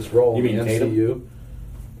purpose role You in mean the MCU, Tatum?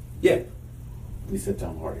 Yeah. You said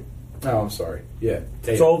Tom Hardy. Oh, I'm sorry. Yeah.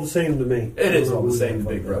 Tatum. It's all the same to me. It is all the same to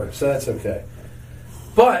Big Brother, so that's okay.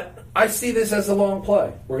 But I see this as a long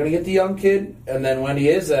play. We're going to get the young kid, and then when he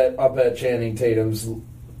is up at Channing Tatum's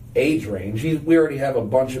age range, we already have a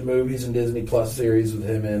bunch of movies and Disney Plus series with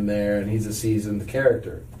him in there, and he's a seasoned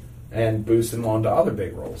character, and boost him on to other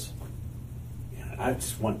big roles. I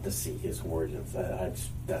just want to see his origins.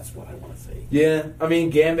 That's what I want to see. Yeah, I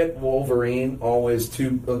mean, Gambit, Wolverine, always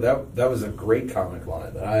that was a great comic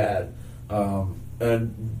line that I had.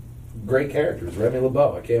 And great characters. Remy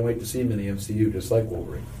LeBeau. I can't wait to see him in the MCU, just like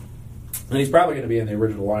Wolverine. And he's probably going to be in the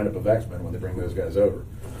original lineup of X-Men when they bring those guys over.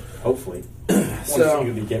 Hopefully. So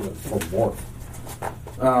you get for Morph.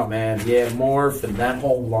 Oh, man. Yeah, Morph and that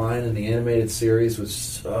whole line in the animated series was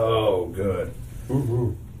so good.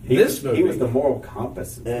 Mm-hmm. He was the moral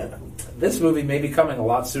compass. Yeah. This movie may be coming a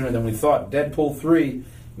lot sooner than we thought. Deadpool 3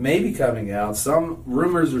 may be coming out. Some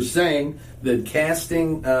rumors are saying that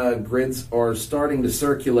casting grids are starting to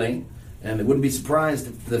circulate, and they wouldn't be surprised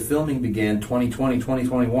if the filming began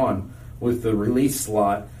 2020-2021 with the release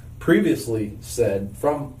slot previously said,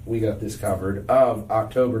 we got this covered, of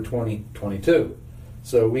October 2022.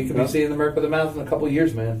 So we could be seeing the Merc with the Mouth in a couple of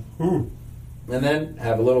years, man. And then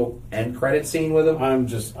have a little end credit scene with him. I'm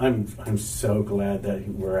so glad that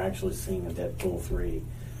we're actually seeing a Deadpool 3.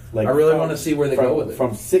 Like, I really want to see where they go with it.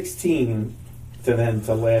 From 16 to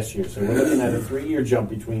last year. So we're looking at a 3-year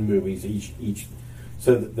jump between movies each.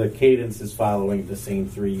 So the cadence is following the same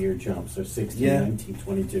 3-year jump. So 16, 19,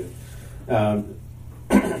 22.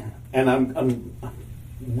 And I'm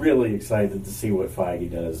really excited to see what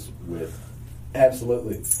Feige does with.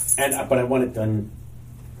 Absolutely. But I want it done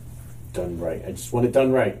right. I just want it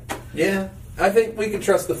done right. Yeah, I think we can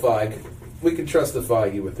trust the Feige. We can trust the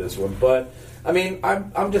Feige with this one. But I mean,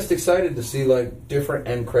 I'm just excited to see like different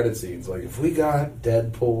end credit scenes. Like if we got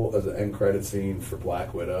Deadpool as an end credit scene for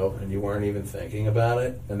Black Widow, and you weren't even thinking about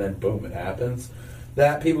it, and then boom, it happens.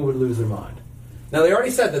 That people would lose their mind. Now, they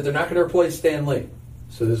already said that they're not going to replace Stan Lee,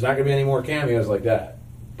 so there's not going to be any more cameos like that.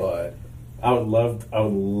 But I would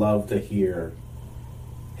love to hear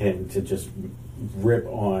him to just rip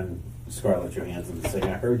on Scarlett Johansson and say,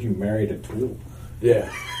 "I heard you married a tool."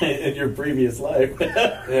 Yeah, in your previous life.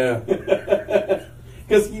 Yeah,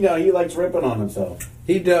 because he likes ripping on himself.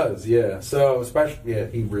 He does, yeah. So especially,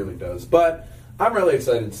 he really does. But I'm really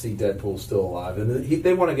excited to see Deadpool still alive, and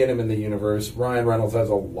they want to get him in the universe. Ryan Reynolds has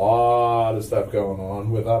a lot of stuff going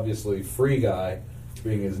on with obviously Free Guy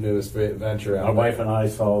being his newest venture out. My wife and I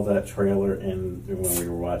saw that trailer when we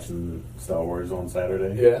were watching Star Wars on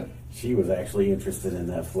Saturday. Yeah. She was actually interested in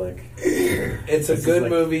that flick. It's a good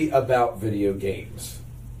movie about video games.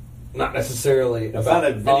 Not necessarily about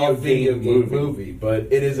a video game movie, but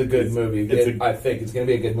it is a good movie. I think it's going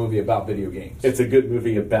to be a good movie about video games. It's a good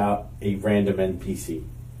movie about a random NPC.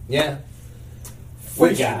 Yeah.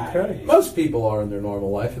 Which most people are in their normal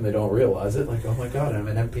life and they don't realize it. Like, oh my god, I'm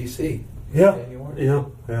an NPC. Yeah. Yeah.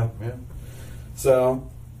 So,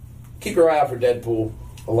 keep your eye out for Deadpool.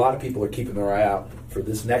 A lot of people are keeping their eye out for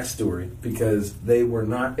this next story because they were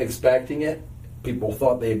not expecting it. People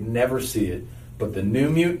thought they'd never see it. But the New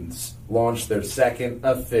Mutants launched their second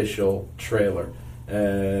official trailer.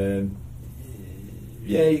 And,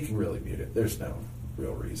 yeah, you can really mute it. There's no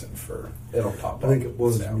real reason for it'll pop up. I think it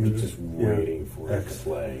was I'm just waiting for it to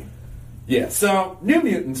play. Yeah, so New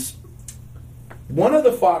Mutants, one of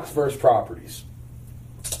the Foxverse properties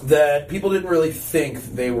that people didn't really think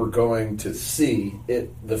they were going to see.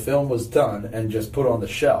 The film was done and just put on the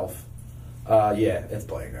shelf. It's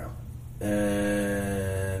playing now.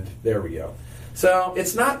 And there we go. So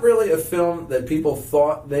it's not really a film that people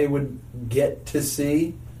thought they would get to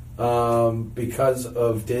see because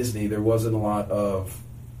of Disney. There wasn't a lot of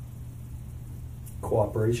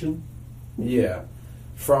cooperation. Yeah,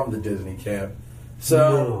 from the Disney camp.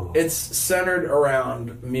 So it's centered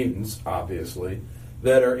around mutants, obviously,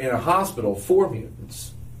 that are in a hospital for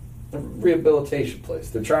mutants, a rehabilitation place.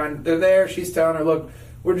 They're there. She's telling her, "Look,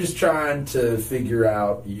 we're just trying to figure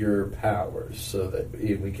out your powers so that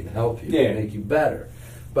we can help you and make you better."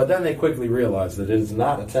 But then they quickly realize that it is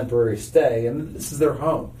not a temporary stay, and this is their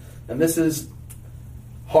home. And this is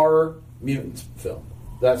horror mutants film.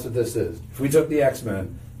 That's what this is. If we took the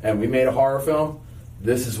X-Men and we made a horror film,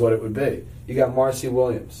 this is what it would be. You got Marcy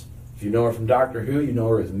Williams. If you know her from Doctor Who, you know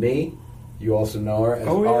her as Me. You also know her as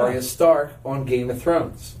Arya Stark on Game of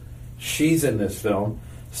Thrones. She's in this film.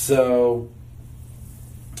 So...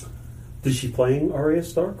 Is she playing Arya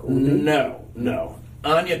Stark? Or No.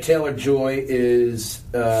 Anya Taylor-Joy is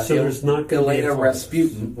there's not Elena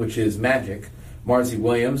Rasputin, which is magic. Marcy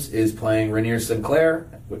Williams is playing Rainier Sinclair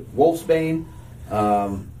with Wolfsbane.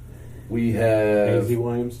 We have... Maisie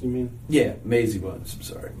Williams, you mean? Yeah, Maisie Williams, I'm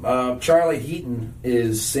sorry. Charlie Heaton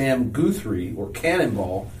is Sam Guthrie, or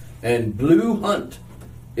Cannonball. And Blue Hunt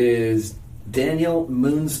is Daniel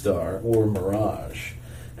Moonstar, or Mirage.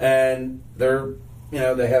 And they're...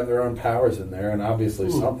 they have their own powers in there, and obviously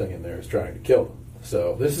something in there is trying to kill them.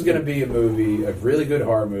 So this is going to be a movie, a really good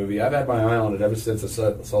horror movie. I've had my eye on it ever since I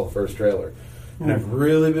saw the first trailer. And I've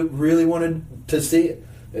really wanted to see it.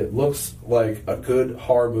 It looks like a good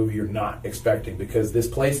horror movie you're not expecting because this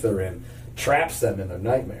place they're in traps them in their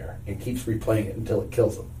nightmare and keeps replaying it until it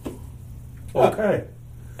kills them. Okay.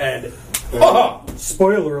 And...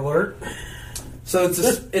 spoiler alert. So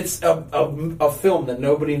it's a film that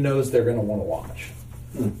nobody knows they're going to want to watch.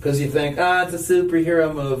 Because you think, it's a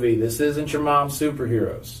superhero movie. This isn't your mom's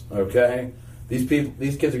superheroes. Okay? These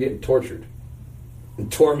kids are getting tortured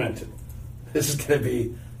and tormented. This is going to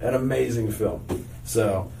be an amazing film.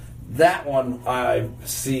 So that one I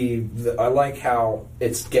like how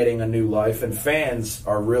it's getting a new life, and fans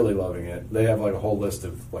are really loving it. They have like a whole list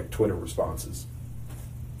of like Twitter responses.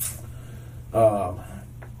 That's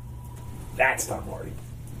Tom Hardy.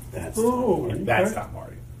 That's Tom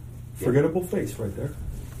Hardy. Forgettable face right there.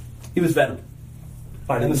 He was Venom.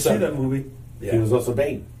 I didn't see that movie. Yeah. He was also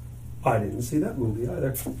Bane. I didn't see that movie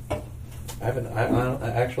either. I haven't.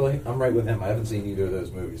 Actually, I'm right with him. I haven't seen either of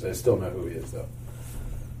those movies. I still know who he is, though.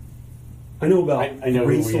 I know about I know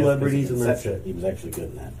great celebrities and that's it. He was actually good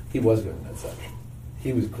in that. He was good in Inception.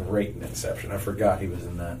 He was great in Inception. I forgot he was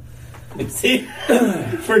in that. See,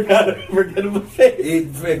 forgettable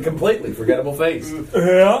face. Completely forgettable face.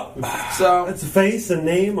 Yeah. So that's a face and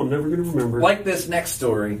name I'm never going to remember. Like this next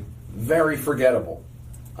story, very forgettable.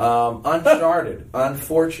 Uncharted,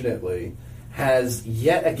 unfortunately, has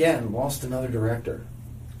yet again lost another director.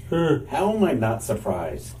 How am I not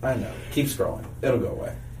surprised? I know. Keep scrolling. It'll go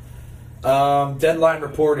away. Deadline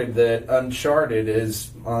reported that Uncharted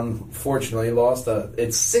is unfortunately lost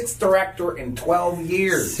its sixth director in 12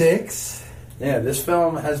 years. 6? Yeah, this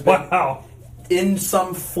film has been in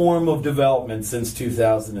some form of development since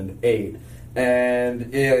 2008.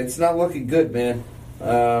 And yeah, it's not looking good, man.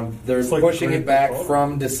 They're pushing it back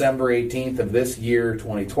from December 18th of this year,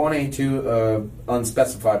 2020, to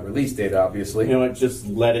unspecified release date, obviously. You know what? Just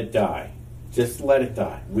let it die. Just let it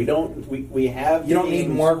die. We have... You don't need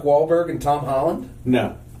Mark Wahlberg and Tom Holland?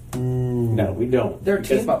 No. No, we don't. Their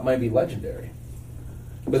team-up might be legendary.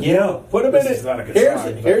 But put them in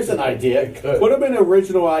it. Here's an idea. Put them in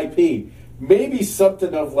original IP. Maybe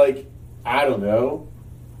something of like, I don't know,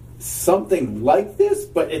 something like this,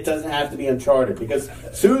 but it doesn't have to be Uncharted. Because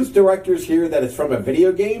as soon as directors hear that it's from a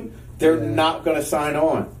video game, they're not going to sign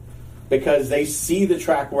on. Because they see the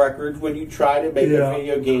track record when you try to make a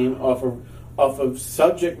video game off of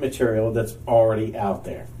subject material that's already out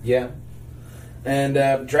there. Yeah.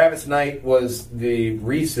 And Travis Knight was the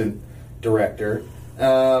recent director.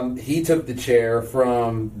 He took the chair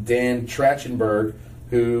from Dan Trachtenberg,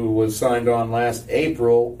 who was signed on last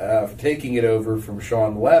April, taking it over from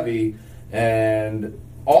Sean Levy. And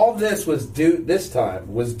all this was due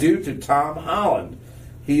to Tom Holland.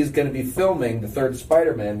 He's going to be filming the third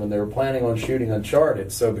Spider-Man when they were planning on shooting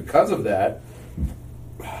Uncharted. So because of that,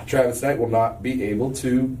 Travis Knight will not be able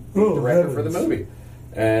to direct for the movie.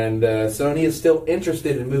 And Sony is still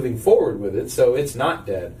interested in moving forward with it, so it's not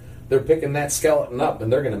dead. They're picking that skeleton up,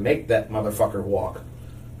 and they're going to make that motherfucker walk.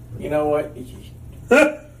 You know what?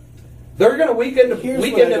 They're going to weekend at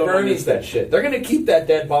Bernie's that shit. They're going to keep that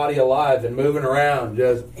dead body alive and moving around.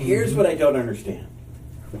 Here's what I don't understand.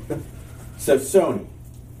 So Sony,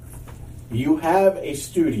 you have a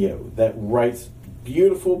studio that writes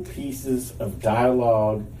beautiful pieces of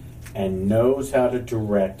dialogue and knows how to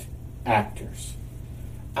direct actors.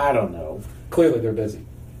 I don't know. Clearly they're busy.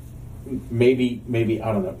 Maybe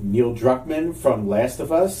I don't know. Neil Druckmann from Last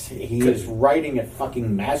of Us. He is writing a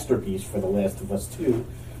fucking masterpiece for The Last of Us 2.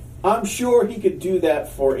 I'm sure he could do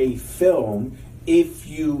that for a film if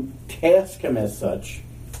you task him as such.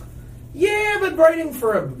 Yeah, but writing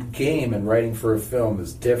for a game and writing for a film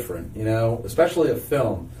is different, you know? Especially a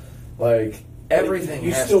film. Like, everything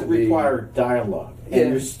you has still to be... require dialogue. And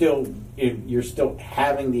you're still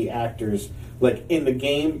having the actors... Like, in the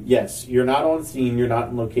game, yes, you're not on scene, you're not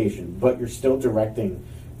in location, but you're still directing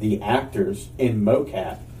the actors in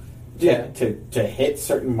mocap to hit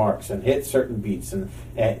certain marks and hit certain beats, and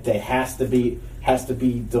it has to be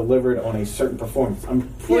delivered on a certain performance.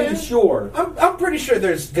 I'm pretty sure. I'm pretty sure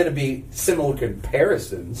there's going to be similar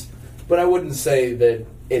comparisons, but I wouldn't say that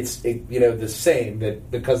it's the same,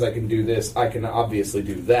 that because I can do this, I can obviously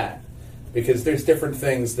do that. Because there's different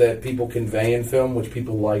things that people convey in film, which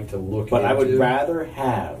people like to look at. But I would rather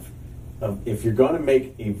have, if you're going to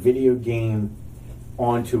make a video game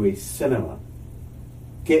onto a cinema,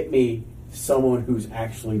 get me someone who's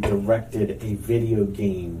actually directed a video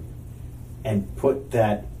game and put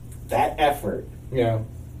that effort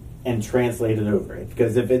and translate it over.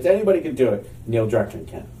 Because if it's anybody can do it, Neil Druckmann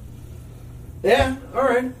can. Yeah, all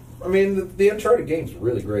right. I mean, the Uncharted game's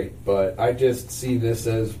really great, but I just see this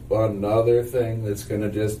as another thing that's going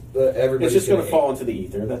to just... everybody's it's just going to fall into the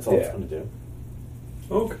ether. That's all it's going to do.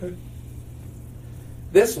 Okay.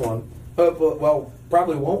 This one,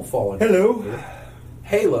 probably won't fall into the ether.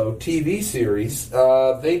 Halo TV series,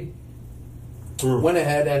 they went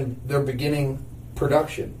ahead and they're beginning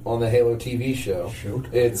production on the Halo TV show.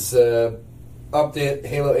 It's... Halo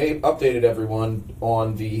 8 updated everyone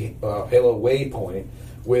on the Halo Waypoint,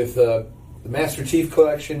 with the Master Chief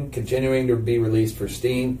Collection continuing to be released for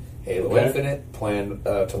Steam, Halo Infinite planned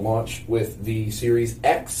to launch with the Series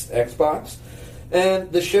X Xbox,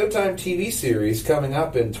 and the Showtime TV series coming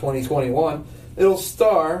up in 2021. It'll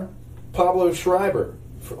star Pablo Schreiber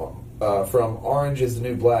from Orange is the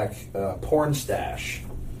New Black, Porn Stash,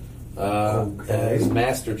 as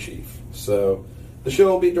Master Chief. So the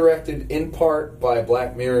show will be directed in part by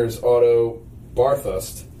Black Mirror's Otto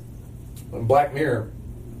Barthust. And Black Mirror,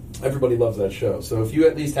 everybody loves that show. So if you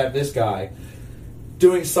at least have this guy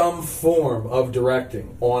doing some form of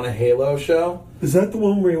directing on a Halo show... Is that the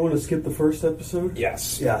one where you want to skip the first episode?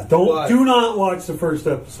 Yes. Yeah, do not watch the first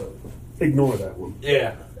episode. Ignore that one.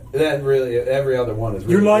 Yeah. That really, every other one is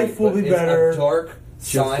really Your life will be better. It's a dark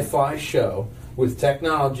sci-fi show with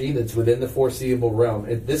technology that's within the foreseeable realm.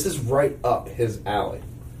 This is right up his alley.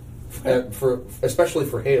 Especially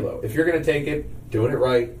for Halo. If you're going to take it, doing it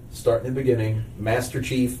right, starting in the beginning, Master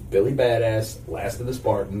Chief, Billy Badass, Last of the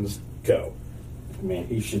Spartans, go. Man,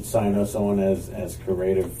 he should sign us on as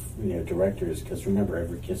creative directors, because remember,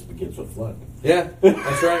 every kiss begins with blood. Yeah,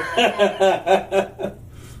 that's right.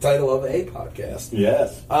 Title of a podcast.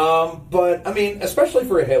 Yes. But, I mean, especially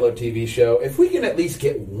for a Halo TV show, if we can at least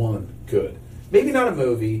get one good. maybe not a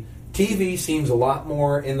movie. TV seems a lot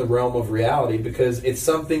more in the realm of reality because it's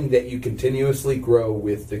something that you continuously grow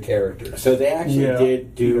with the characters. So they actually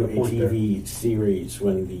did do a TV series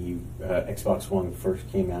when the Xbox One first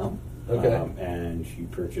came out. Okay. And you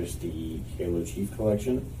purchased the Halo Chief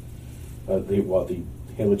Collection, the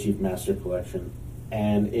Halo Chief Master Collection,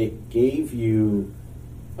 and it gave you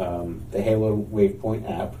the Halo Waypoint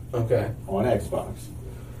app on Xbox.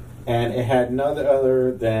 And it had none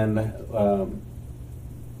other than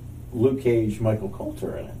Luke Cage, Michael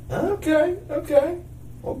Coulter in it. Okay.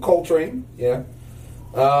 Well, Coltrane, yeah.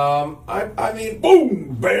 I mean,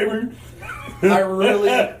 boom, baby.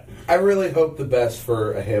 I really hope the best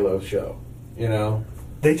for a Halo show. You know,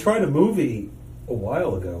 they tried a movie a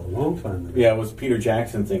while ago, a long time ago. Yeah, it was Peter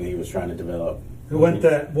Jackson thing that he was trying to develop. It went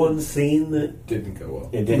that one scene that didn't go well.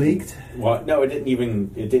 It didn't, leaked. Well, no, it didn't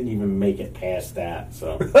even make it past that.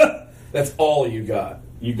 So that's all you got.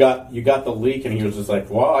 You got the leak, and he was just like,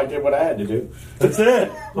 "Well, I did what I had to do. That's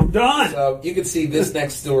it. I'm done." So you can see this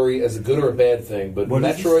next story as a good or a bad thing, but what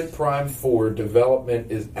Metroid Prime 4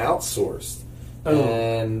 development is outsourced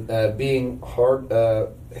and being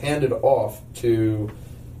handed off to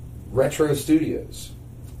Retro Studios.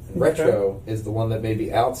 Retro is the one that may be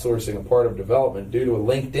outsourcing a part of development due to a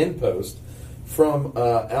LinkedIn post from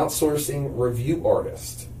outsourcing review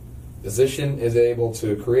artist. Position is able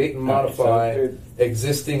to create and modify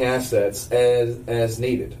existing assets as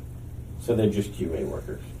needed. So they're just QA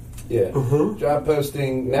workers. Yeah. Job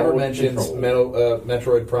posting never mentions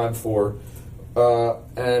Metroid Prime 4,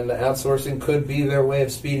 and outsourcing could be their way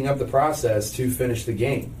of speeding up the process to finish the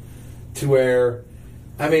game. To where,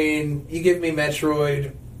 I mean, you give me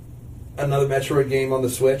another Metroid game on the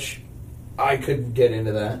Switch, I could get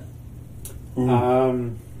into that.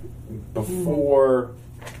 Before,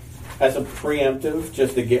 as a preemptive,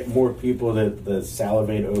 just to get more people to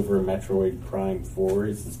salivate over Metroid Prime 4,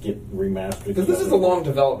 is to get remastered. Because this is a long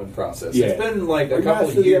development process. Yeah. It's been like a couple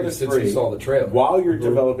of years since we saw the trailer. While you're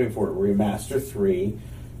developing for it, remaster 3.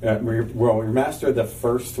 Remaster the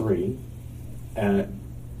first 3,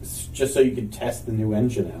 just so you can test the new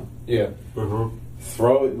engine out. Yeah.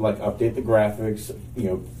 Update the graphics,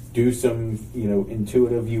 do some,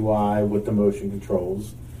 intuitive UI with the motion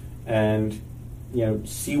controls, and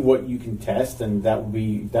see what you can test, and that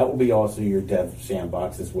will be also your dev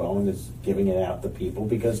sandbox as well, and is giving it out to people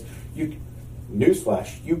because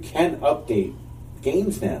newsflash, you can update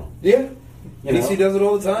games now. Yeah, PC does it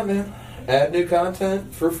all the time, man. Add new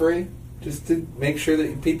content for free just to make sure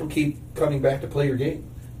that people keep coming back to play your game,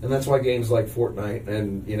 and that's why games like Fortnite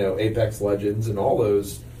and Apex Legends and all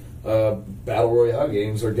those battle royale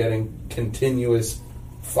games are getting continuous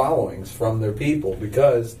followings from their people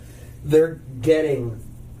because they're getting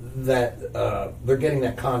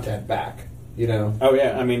that content back, Oh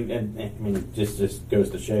yeah, I mean, just goes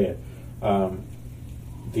to show you,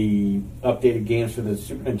 the updated games for the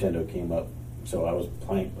Super Nintendo came up, so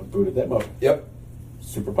I booted them up. Yep.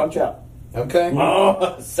 Super Punch Out. Okay.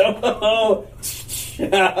 Oh, so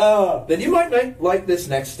then you might like this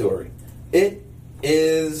next story. It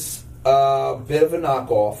is a bit of a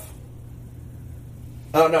knockoff.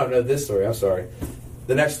 Oh no, this story. I'm sorry.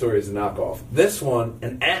 The next story is a knockoff. This one,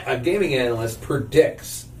 a gaming analyst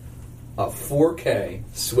predicts a 4K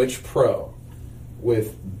Switch Pro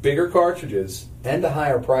with bigger cartridges and a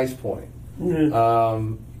higher price point.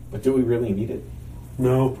 But do we really need it?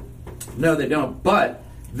 No, they don't. But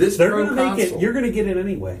this they're Pro going to make console it. You're going to get it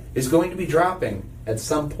anyway. Is going to be dropping at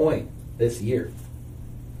some point this year.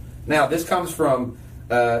 Now, this comes from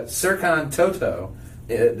Serkan Toto,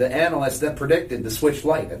 the analyst that predicted the Switch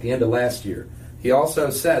Lite at the end of last year. He also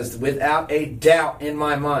says, without a doubt in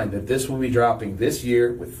my mind, that this will be dropping this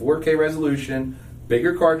year with 4K resolution,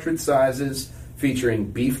 bigger cartridge sizes,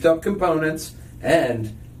 featuring beefed up components,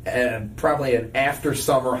 and probably an after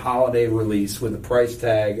summer holiday release with a price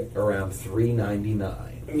tag around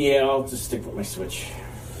 $399. Yeah, I'll just stick with my Switch.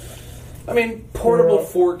 I mean, portable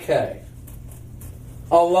 4K.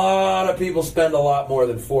 A lot of people spend a lot more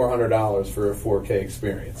than $400 for a 4K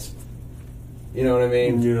experience. You know what I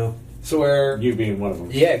mean? Yeah. So where you being one of them.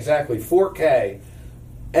 Yeah, exactly. 4K.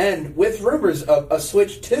 And with rumors of a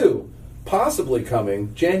Switch 2 possibly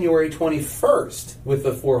coming January 21st with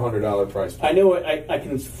the $400 price point. I know I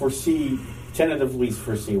can tentatively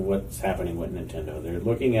foresee what's happening with Nintendo. They're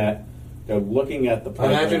looking at They're looking at the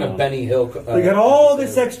Imagine a Benny Hill. They got all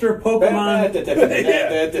this extra Pokemon. And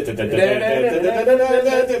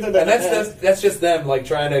that's just them like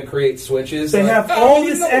trying to create switches. They like, have all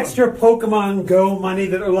this extra Pokemon Go money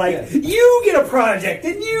that are like, you get a project,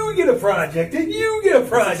 and you get a project, and you get a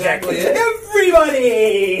project. Exactly it.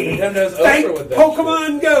 Everybody! Nintendo's Thank over with that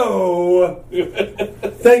Pokemon Go!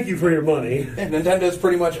 Thank you for your money. Yeah, Nintendo's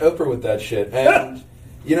pretty much Oprah with that shit. And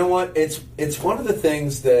you know what? It's one of the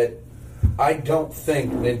things that I don't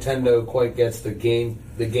think Nintendo quite gets the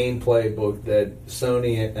gameplay book that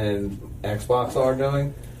Sony and Xbox are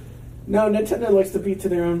doing. No, Nintendo likes to beat to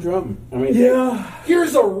their own drum. I mean,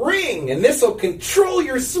 here's a ring, and this will control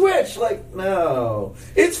your Switch. Like, no,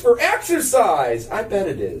 it's for exercise. I bet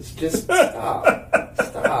it is. Just stop,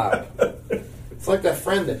 stop. It's like that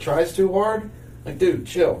friend that tries too hard. Like, dude,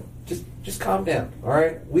 chill. Just calm down. All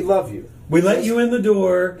right, we love you. We let you in the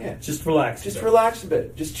door. Yeah. Just relax. Just relax a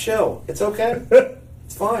bit. Just chill. It's okay.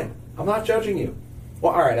 It's fine. I'm not judging you.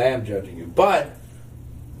 Well, all right, I am judging you, but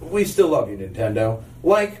we still love you, Nintendo.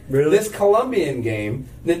 Like this Colombian game,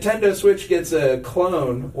 Nintendo Switch gets a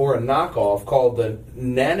clone or a knockoff called the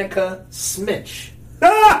Nanica Smitch.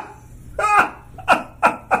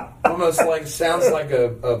 Almost like sounds like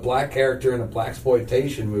a black character in a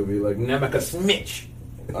blaxploitation movie, like Nanica Smitch.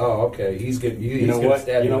 Oh, okay. He's good. He's gonna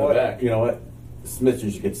stab you in the back. You know what?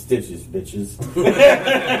 Smitches get stitches, bitches.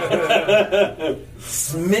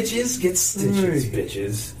 Smitches get stitches,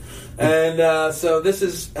 bitches. And so this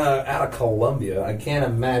is out of Colombia. I can't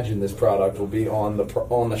imagine this product will be on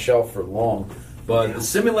the shelf for long. But the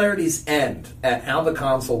similarities end at how the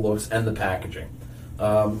console looks and the packaging.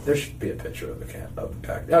 There should be a picture of the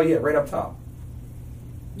package. Oh yeah, right up top.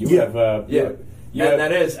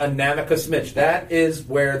 That is a Nanica Smitch. That is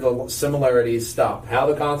where the similarities stop. How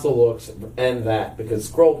the console looks and that. Because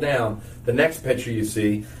scroll down, the next picture you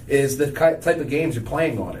see is the type of games you're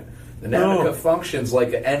playing on it. The Nanica functions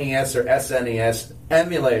like an NES or SNES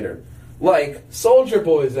emulator. Like Soldier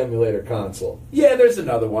Boy's emulator console. Yeah, there's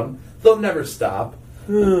another one. They'll never stop.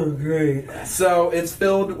 Oh, great. So it's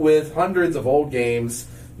filled with hundreds of old games,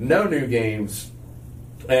 no new games.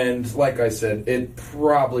 And like I said, it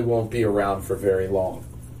probably won't be around for very long.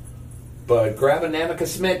 But grab a Nanica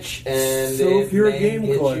Smitch, and if you're may a game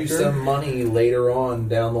get collector, you some money later on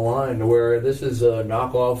down the line. Where this is a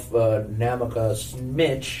knockoff Nanica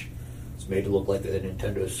Smitch. It's made to look like a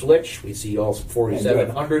Nintendo Switch. We see all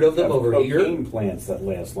 4,700 of them over here. Game plants that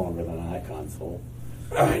last longer than an iConsole.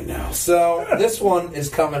 I know. So this one is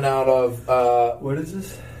coming out of what is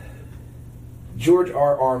this? George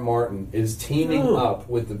R.R. Martin is teaming up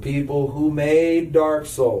with the people who made Dark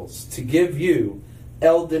Souls to give you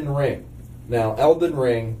Elden Ring. Now, Elden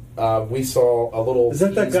Ring, we saw a little. Is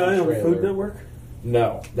that guy on trailer. Food Network?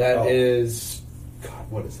 No, that is. God,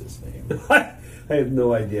 what is his name? I have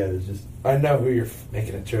no idea. It's just. I know who you're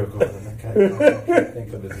making a joke on. I can't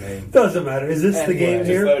think of his name. Doesn't matter. Is this the game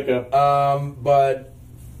here? But.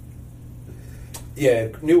 Yeah,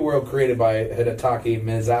 New World created by Hidetaka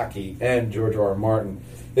Miyazaki and George R.R. Martin.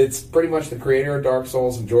 It's pretty much the creator of Dark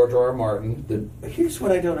Souls and George R.R. Martin. Here's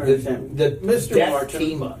what I don't understand.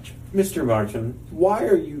 Mr. Martin, why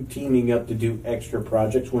are you teaming up to do extra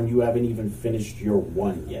projects when you haven't even finished your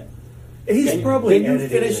one yet? Can you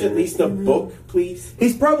finish at least a book, please?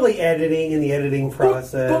 He's probably editing in the editing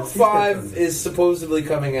process. Book 5 is supposedly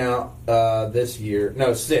coming out this year.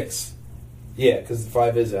 No, 6. Yeah, because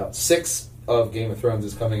 5 is out. 6 of Game of Thrones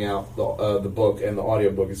is coming out, the book and the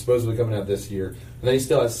audiobook is supposedly coming out this year. And then he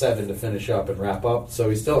still has 7 to finish up and wrap up, so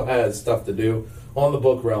he still has stuff to do on the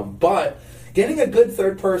book realm. But getting a good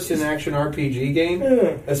third-person action RPG game,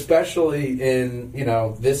 especially in,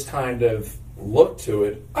 this kind of look to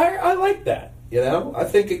it, I like that, I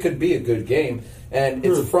think it could be a good game. And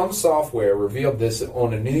it's From Software revealed this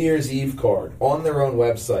on a New Year's Eve card on their own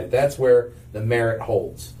website. That's where the merit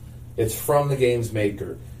holds. It's from the game's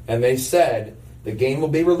maker. And they said the game will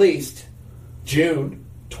be released June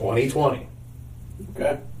 2020.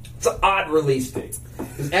 Okay. It's an odd release date.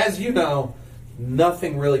 Because as you know,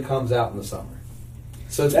 nothing really comes out in the summer.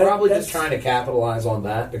 So it's probably just trying to capitalize on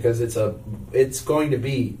that because it's going to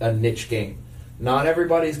be a niche game. Not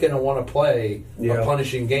everybody's going to want to play a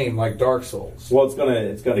punishing game like Dark Souls. Well, it's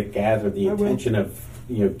going to gather the attention of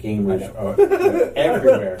gamers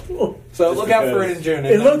everywhere. So look out for it in June.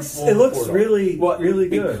 It looks really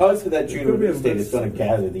good. Because of that June release date, it's going to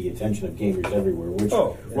gather the attention of gamers everywhere, which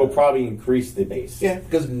will probably increase the base. Yeah,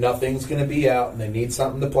 because nothing's going to be out, and they need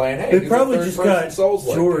something to play. And hey, they probably just got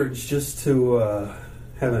George just to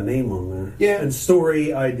have a name on there. Yeah, and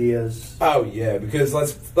story ideas. Oh yeah, because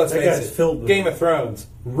let's face it, Game of Thrones,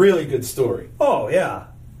 really good story. Oh yeah.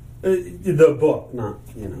 The book, not,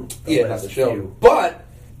 Yeah, not the show. But,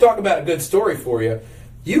 talk about a good story for you.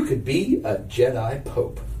 You could be a Jedi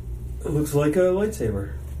Pope. It looks like a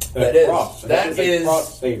lightsaber. That is. Cross. That is a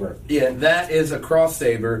cross saber. Yeah, that is a cross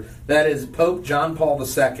saber. That is Pope John Paul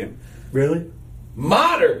II. Really?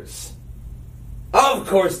 Modders! Of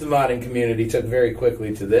course, the modding community took very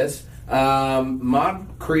quickly to this. Mod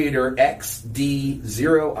creator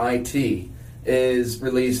XD0IT is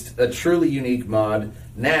released a truly unique mod.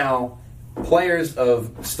 Now, players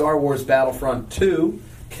of Star Wars Battlefront 2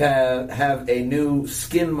 can have a new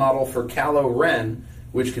skin model for Kylo Ren,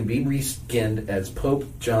 which can be reskinned as Pope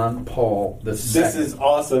John Paul II. This is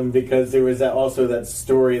awesome because there was also that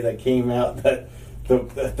story that came out that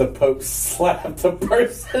the Pope slapped a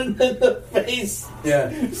person in the face.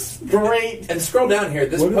 Yeah. Great. And scroll down here.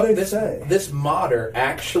 What did they say? This modder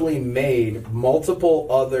actually made multiple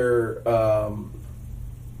other...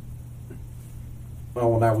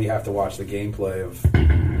 well, now we have to watch the gameplay of...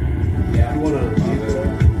 Yeah.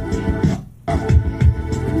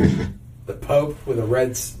 The Pope with a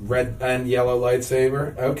red and yellow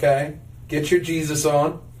lightsaber. Okay. Get your Jesus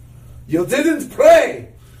on. You didn't pray!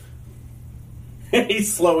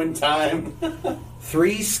 He's slow in time.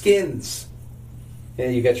 3 skins. Yeah,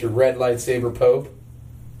 you got your red lightsaber Pope.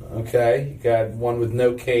 Okay. You got one with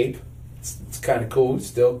no cape. It's kind of cool.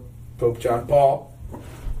 Still Pope John Paul.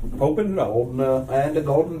 Pope and And a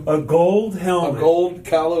golden... a gold helmet. A gold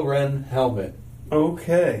Kylo Ren helmet.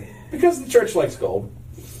 Okay. Because the church likes gold.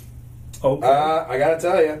 Okay. I gotta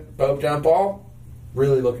tell you, Pope John Paul,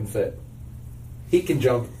 really looking fit. He can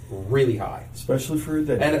jump really high. Especially for a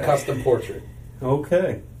day. And a custom portrait.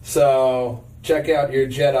 Okay. So, check out your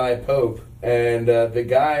Jedi Pope. And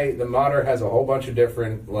the modder has a whole bunch of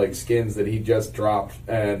different skins that he just dropped.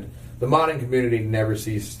 And the modding community never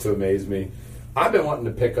ceases to amaze me. I've been wanting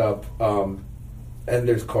to pick up, and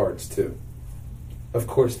there's cards too. Of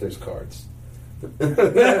course there's cards.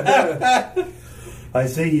 I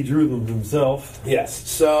say he drew them himself. Yes.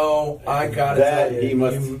 So I gotta tell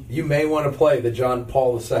you, you may want to play the John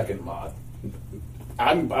Paul II mod.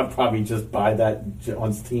 I'll probably just buy that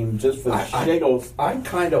on Steam just for the shiggles. I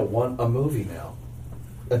kind of want a movie now.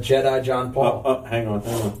 A Jedi John Paul. Hang on.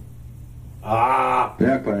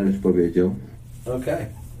 Jak pan już powiedział. Okay.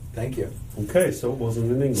 Thank you. Okay, so it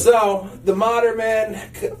wasn't in English. So, the modder, man,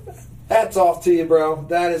 hats off to you, bro.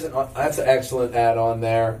 That's an excellent add-on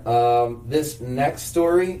there. This next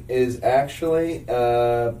story is actually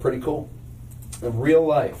pretty cool. A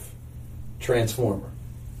real-life Transformer.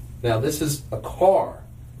 Now, this is a car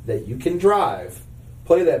that you can drive,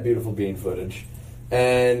 play that beautiful bean footage,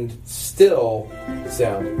 and still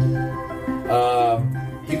sound it.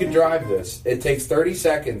 You can drive this. It takes 30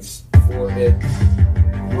 seconds for it...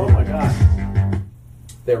 Oh my god.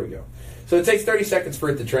 There we go. So it takes 30 seconds for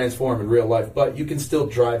it to transform in real life, but you can still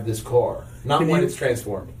drive this car. Not when it's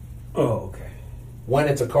transformed. Oh, okay. When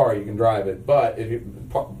it's a car, you can drive it. But if you're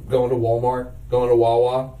going to Walmart, going to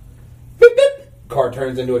Wawa, beep, beep, car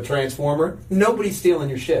turns into a transformer, nobody's stealing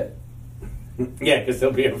your shit. Yeah, because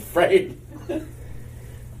they'll be afraid.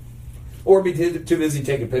 Or be too busy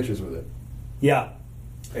taking pictures with it. Yeah.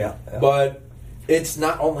 But... it's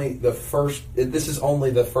not only the first... This is only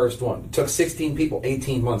the first one. It took 16 people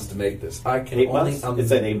 18 months to make this. I can 8 only... months? It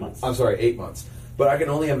said 8 months. I'm sorry, 8 months. But I can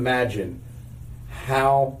only imagine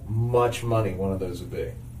how much money one of those would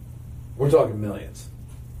be. We're talking millions.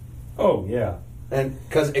 Oh, yeah. And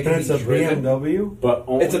because it can And it's be a driven. BMW? But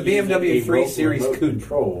only It's a BMW using 3 Series remote coupe.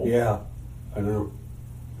 control. Yeah, I know.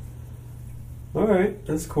 All right,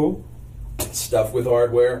 that's cool. Stuff with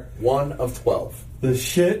hardware. 1 of 12. The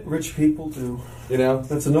shit rich people do. You know?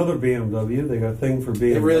 That's another BMW. They got a thing for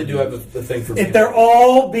BMW. They really do have a thing for If they're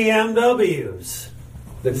all BMWs.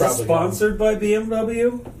 They Is it probably sponsored by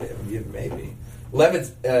BMW? Yeah, maybe.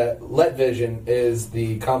 Letvision is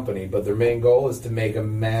the company, but their main goal is to make a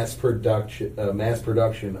mass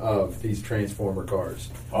production of these Transformer cars.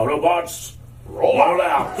 Autobots, roll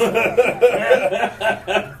out.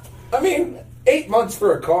 I mean, 8 months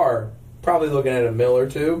for a car, probably looking at $1 million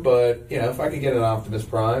or $2 million, but if I could get an Optimus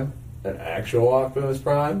Prime, an actual Optimus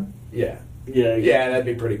Prime, yeah, that'd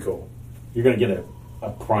be pretty cool. You're going to get a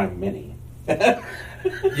Prime Mini.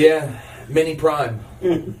 Yeah, Mini Prime.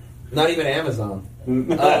 Not even Amazon.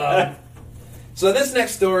 So this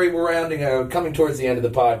next story, we're coming towards the end of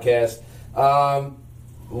the podcast.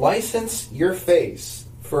 License your face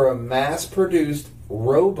for a mass-produced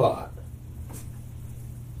robot.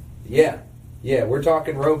 Yeah, we're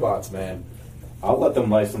talking robots, man. I'll let them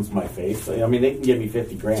license my face. I mean, they can give me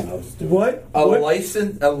 $50,000. I'll just do it.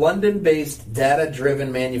 A London-based,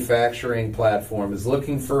 data-driven manufacturing platform is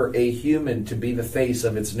looking for a human to be the face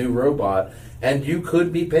of its new robot, and you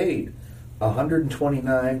could be paid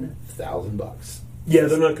 $129,000 Yeah,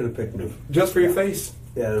 they're not going to pick me. just for your face.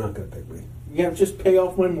 Yeah, they're not going to pick me. Yeah, just pay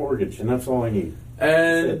off my mortgage, and that's all I need.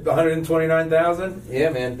 And $129,000. Yeah,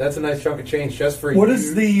 man, that's a nice chunk of change just for you. What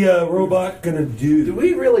is the robot going to do? Do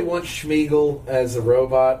we really want Schmeagol as a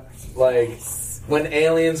robot? Like, when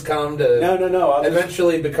aliens come to No.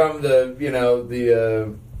 eventually become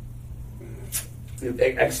the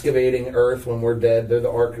excavating Earth when we're dead. They're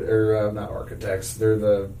the not architects. They're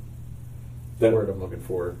the word I'm looking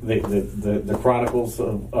for. The chronicles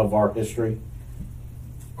of our history.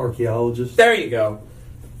 Archaeologist. There you go.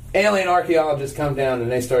 Alien archaeologists come down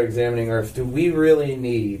and they start examining Earth. Do we really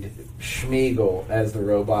need Schmeagol as the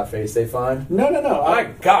robot face they find? No. My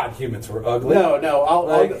God, humans were ugly. No.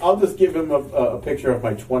 I'll just give him a picture of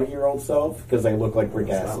my 20-year-old self because they look like Rick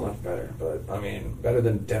That's Astley. not better, but I mean, better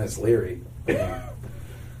than Dennis Leary. No.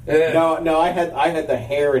 I had the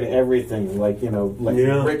hair and everything, like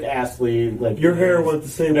Yeah. Rick Astley. Like Your hair went the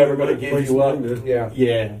same Never way gonna my give place you up. mine did.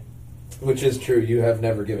 Yeah, which is true. You have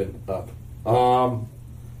never given up.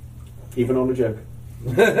 Even on a joke.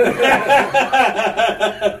 Well,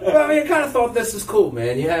 I mean, I kind of thought this is cool,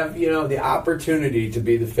 man. You have, the opportunity to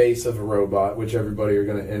be the face of a robot, which everybody are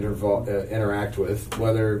going to interact with,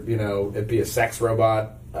 whether, it be a sex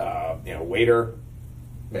robot, waiter,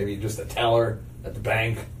 maybe just a teller at the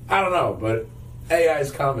bank. I don't know, but AI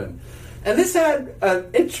is coming. And this had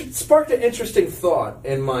it sparked an interesting thought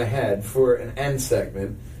in my head for an end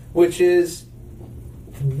segment, which is,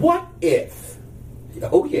 what if?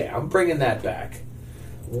 Oh yeah, I'm bringing that back.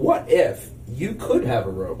 What if you could have a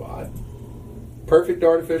robot, perfect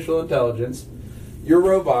artificial intelligence, your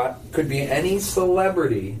robot could be any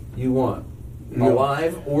celebrity you want,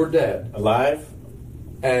 alive or dead. Alive?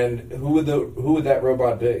 And who would that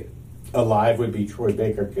robot be? Alive would be Troy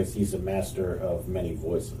Baker because he's a master of many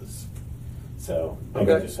voices. So I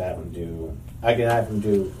can just have him do. I can have him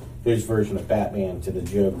do his version of Batman to the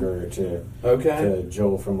Joker to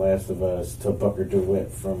Joel from Last of Us to Booker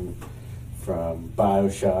DeWitt from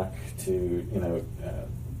BioShock to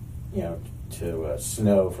to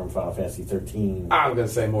Snow from Final Fantasy 13. I was gonna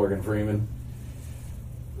say Morgan Freeman.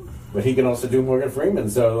 But he can also do Morgan Freeman.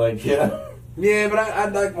 So Yeah, but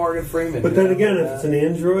I'd like Morgan Freeman. But then again, if it's an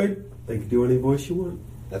android, they can do any voice you want.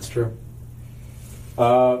 That's true.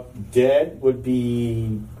 Dead would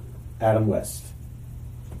be Adam West.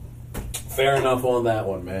 Fair enough on that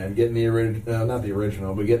one, man. Getting the original, not the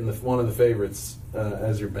original, but getting one of the favorites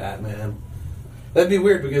as your Batman. That'd be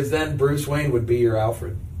weird because then Bruce Wayne would be your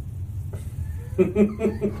Alfred.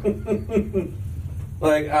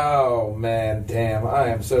 Like, oh man, damn! I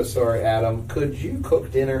am so sorry, Adam. Could you cook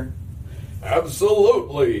dinner?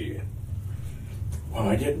 Absolutely. Well,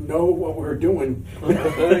 I didn't know what we were doing.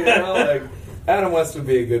 Adam West would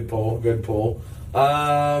be a good pull. Good pull.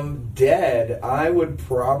 Dead. I would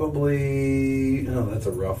probably. Oh, that's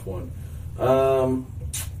a rough one.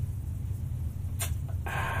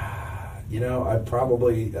 I'd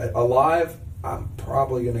probably alive. I'm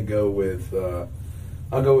probably gonna go with.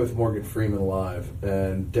 I'll go with Morgan Freeman alive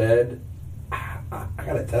and dead. I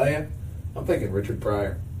gotta tell you, I'm thinking Richard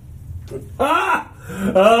Pryor.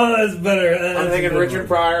 Oh, that's better. I'm thinking Richard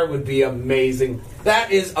Pryor would be amazing.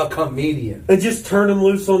 That is a comedian. And just turn him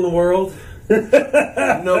loose on the world.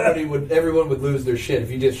 Everyone would lose their shit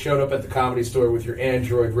if you just showed up at the Comedy Store with your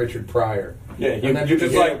android Richard Pryor. Yeah, and then you're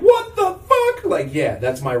just like, what the fuck? Like, yeah,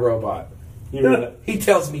 that's my robot. He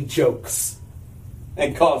tells me jokes.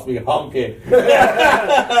 And calls me honky.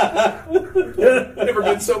 Never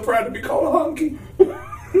been so proud to be called a honky.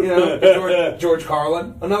 George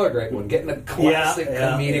Carlin, another great one. Getting a classic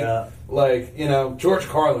comedic. Yeah. Like, George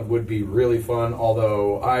Carlin would be really fun,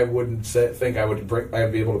 although I wouldn't think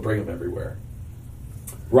I'd be able to bring him everywhere.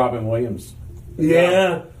 Robin Williams.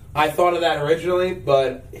 Yeah. I thought of that originally,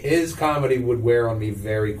 but his comedy would wear on me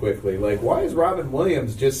very quickly. Like, why is Robin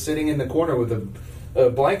Williams just sitting in the corner with a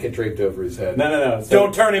blanket draped over his head? No.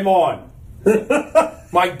 Don't turn him on.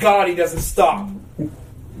 My God, he doesn't stop.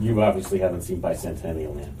 You obviously haven't seen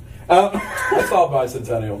Bicentennial Man. I saw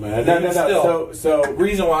Bicentennial Man. No. So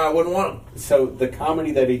reason why I wouldn't want him. So the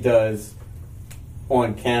comedy that he does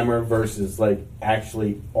on camera versus like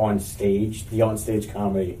actually on stage, the on stage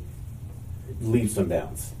comedy leaps some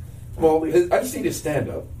bounds. Well, I've seen his stand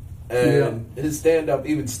up, and his stand up,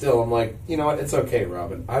 even still, I'm like, you know what? It's okay,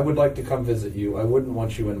 Robin. I would like to come visit you. I wouldn't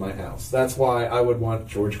want you in my house. That's why I would want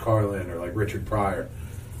George Carlin or like Richard Pryor.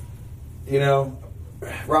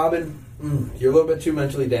 Robin, You're a little bit too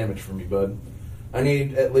mentally damaged for me, bud. I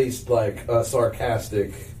need at least like a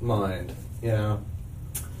sarcastic mind, you know.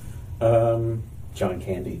 John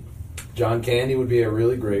Candy. John Candy would be a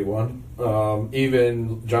really great one.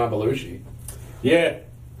 Even John Belushi. Yeah,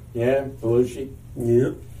 Belushi.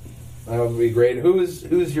 Yep. That would be great.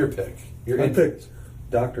 Who's your pick? I picked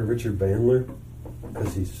Dr. Richard Bandler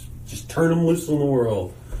because he's just turn him loose in the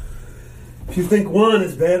world. If you think one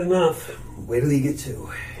is bad enough, wait till you get two.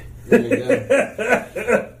 There you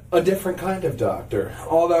go. A different kind of doctor.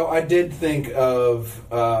 Although I did think of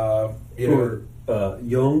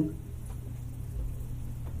Jung,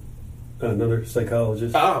 another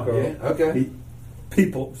psychologist. Oh, yeah, okay.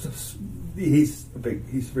 He's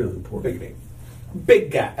really important. Big name.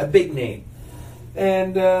 Big guy, a big name.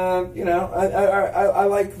 And I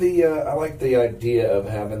like the idea of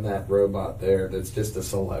having that robot there that's just a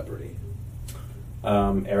celebrity.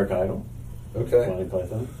 Eric Idle. Okay. Monty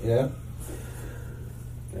Python. Yeah.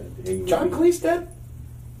 John Cleese dead?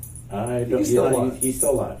 He's still alive. He's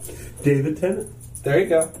still alive. David Tennant. There you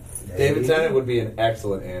go. David Tennant would be an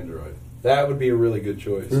excellent android. That would be a really good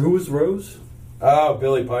choice. Who was Rose? Oh,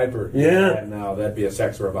 Billy Piper. Yeah. No, that'd be a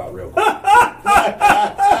sex robot real quick.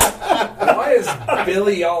 Why is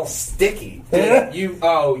Billy all sticky?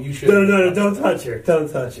 You should. No, don't touch her. Don't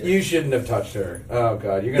touch her. You shouldn't have touched her. Oh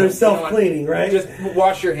God, you're They're self-cleaning, right? Just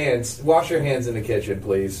wash your hands. Wash your hands in the kitchen,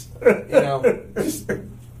 please.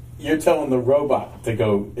 You're telling the robot to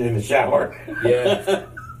go in the shower. Yeah.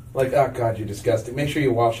 Like, oh God, you're disgusting. Make sure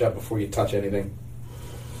you wash up before you touch anything.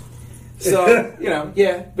 So,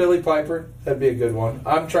 Billy Piper, that'd be a good one.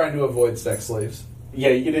 I'm trying to avoid sex slaves. Yeah,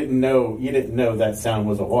 you didn't know that sound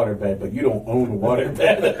was a waterbed, but you don't own a waterbed.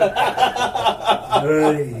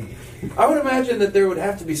 I would imagine that there would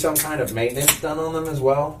have to be some kind of maintenance done on them as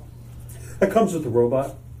well. That comes with the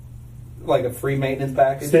robot. Like a free maintenance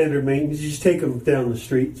package? Standard maintenance. You just take them down the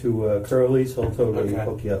street to Curly's. He'll totally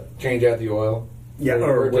hook you up. Change out the oil. Yeah,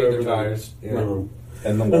 or take whatever their tires.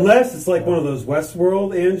 Unless it's like one of those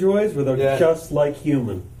Westworld androids where they're just like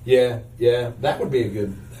human. Yeah. That would be a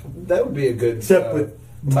good. Except with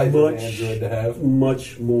type of android to have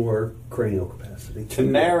much more cranial capacity to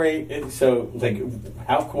narrate it. So, like,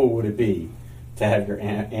 how cool would it be to have your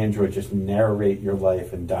android just narrate your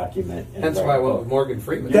life and document? And that's why I went with Morgan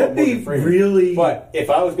Freeman. That'd be really. But if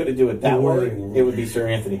I was going to do it that way, boring. it would be Sir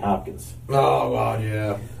Anthony Hopkins. Oh God,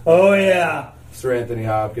 yeah. Oh yeah, Sir Anthony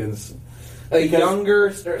Hopkins. A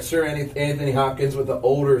younger Sir Anthony Hopkins with the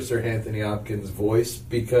older Sir Anthony Hopkins voice,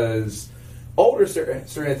 because older Sir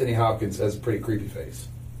Anthony Hopkins has a pretty creepy face.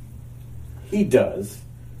 He does,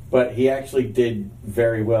 but he actually did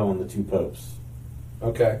very well in The Two Popes.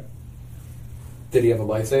 Okay. Did he have a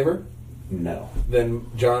lightsaber? No.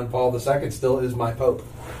 Then John Paul II still is my pope.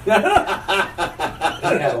 He had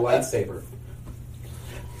a lightsaber.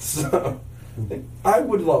 So I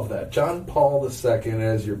would love that. John Paul II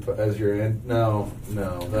as your no.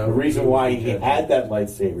 The reason why he had that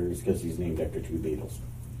lightsaber is because he's named after two Beatles.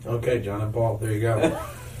 Okay, John and Paul. There you go.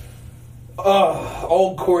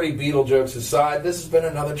 Old corny Beatle jokes aside, this has been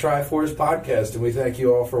another Triforce podcast, and we thank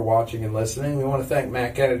you all for watching and listening. We want to thank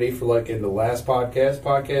Matt Kennedy for liking the last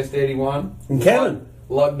podcast 81. And Kevin.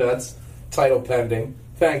 Lug Nuts, title pending.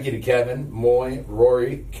 Thank you to Kevin, Moy,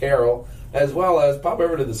 Rory, Carol, as well as pop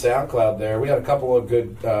over to the SoundCloud there. We had a couple of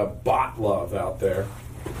good bot love out there.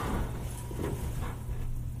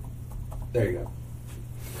 There you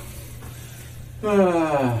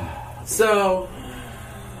go. So,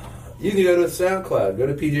 you can go to the SoundCloud. Go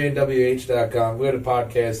to pjnwh.com. Go to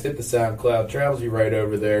podcast. Hit the SoundCloud. Travels you right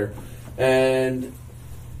over there. And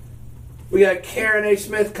we got Karen A.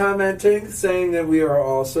 Smith commenting, saying that we are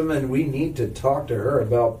awesome and we need to talk to her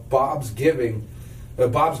about Bob's Guyver,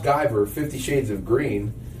 50 Shades of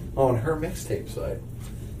Green, on her mixtape site.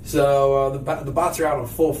 So the bots are out on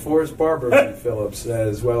full force. Barbara Phillips,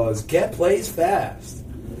 as well as Get Plays Fast.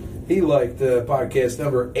 He liked podcast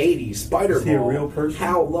number 80, Spider Is he a Ball. real person?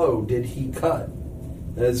 How low did he cut?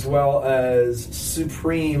 As well as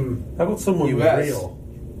Supreme How about someone US. real?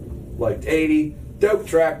 Liked 80. Dope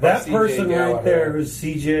track by That CJ person Gallagher. right there who's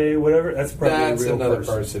CJ, whatever, that's probably That's a real another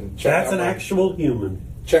person. That's an actual human.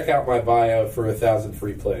 Check out my bio for 1,000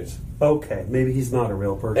 free plays. Okay, maybe he's not a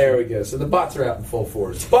real person. There we go. So the bots are out in full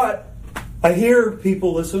force. But I hear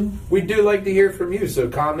people listen. we do like to hear from you. So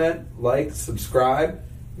comment, like, subscribe,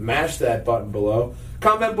 mash that button below.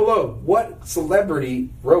 Comment below. What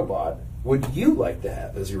celebrity robot would you like to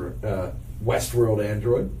have as your Westworld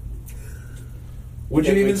android? Would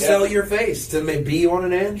you even sell your face to be on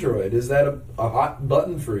an android? Is that a hot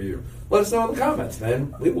button for you? Let us know in the comments,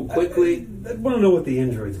 man. We will quickly... I want to know what the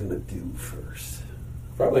android's going to do first.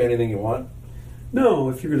 Probably anything you want. No,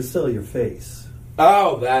 if you're going to sell your face.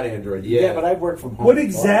 Oh, that Android, yeah. Yeah, but I work from home. What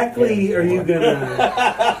exactly are you going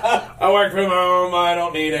to... I work from home. I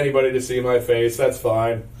don't need anybody to see my face. That's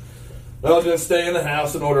fine. I'll just stay in the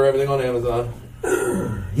house and order everything on Amazon.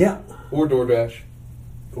 Yeah. Or DoorDash.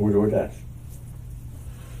 Or DoorDash.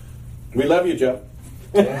 We love you, Joe.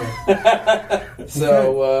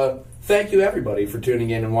 So, thank you everybody for tuning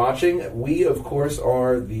in and watching. We, of course,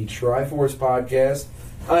 are the Triforce Podcast.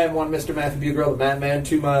 I am one Mr. Matthew Bucarell, the Madman.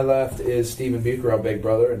 To my left is Stephen Bucarell, Big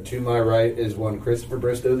Brother. And to my right is one Christopher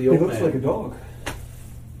Bristow, the He Old looks Man. like a dog.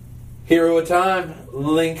 Hero of Time,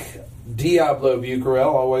 Link Diablo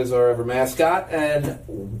Bucarell, always our ever mascot.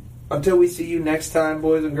 And until we see you next time,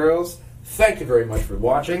 boys and girls, thank you very much for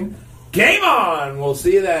watching. Game on! We'll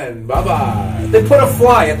see you then. Bye-bye. They put a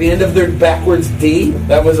fly at the end of their backwards D.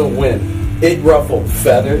 That was a win. It ruffled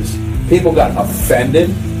feathers. People got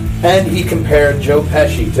offended. And he compared Joe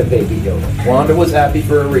Pesci to Baby Yoda. Wanda was happy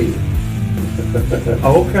for a reason.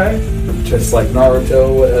 Okay. Just like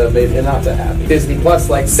Naruto made Hinata happy. Disney Plus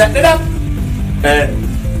like setting it up. And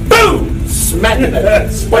boom! Smacking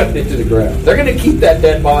it. Spiked it to the ground. They're going to keep that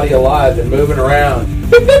dead body alive and moving around.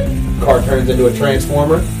 Car turns into a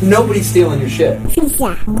transformer. Nobody's stealing your shit.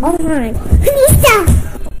 Pizza. Oh my. Pizza.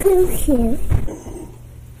 Okay.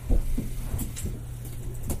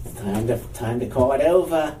 Time to call it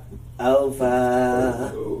over.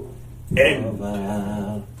 Over. End.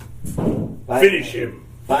 Over. Bye. Finish him.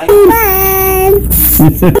 Bye.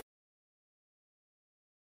 Bye.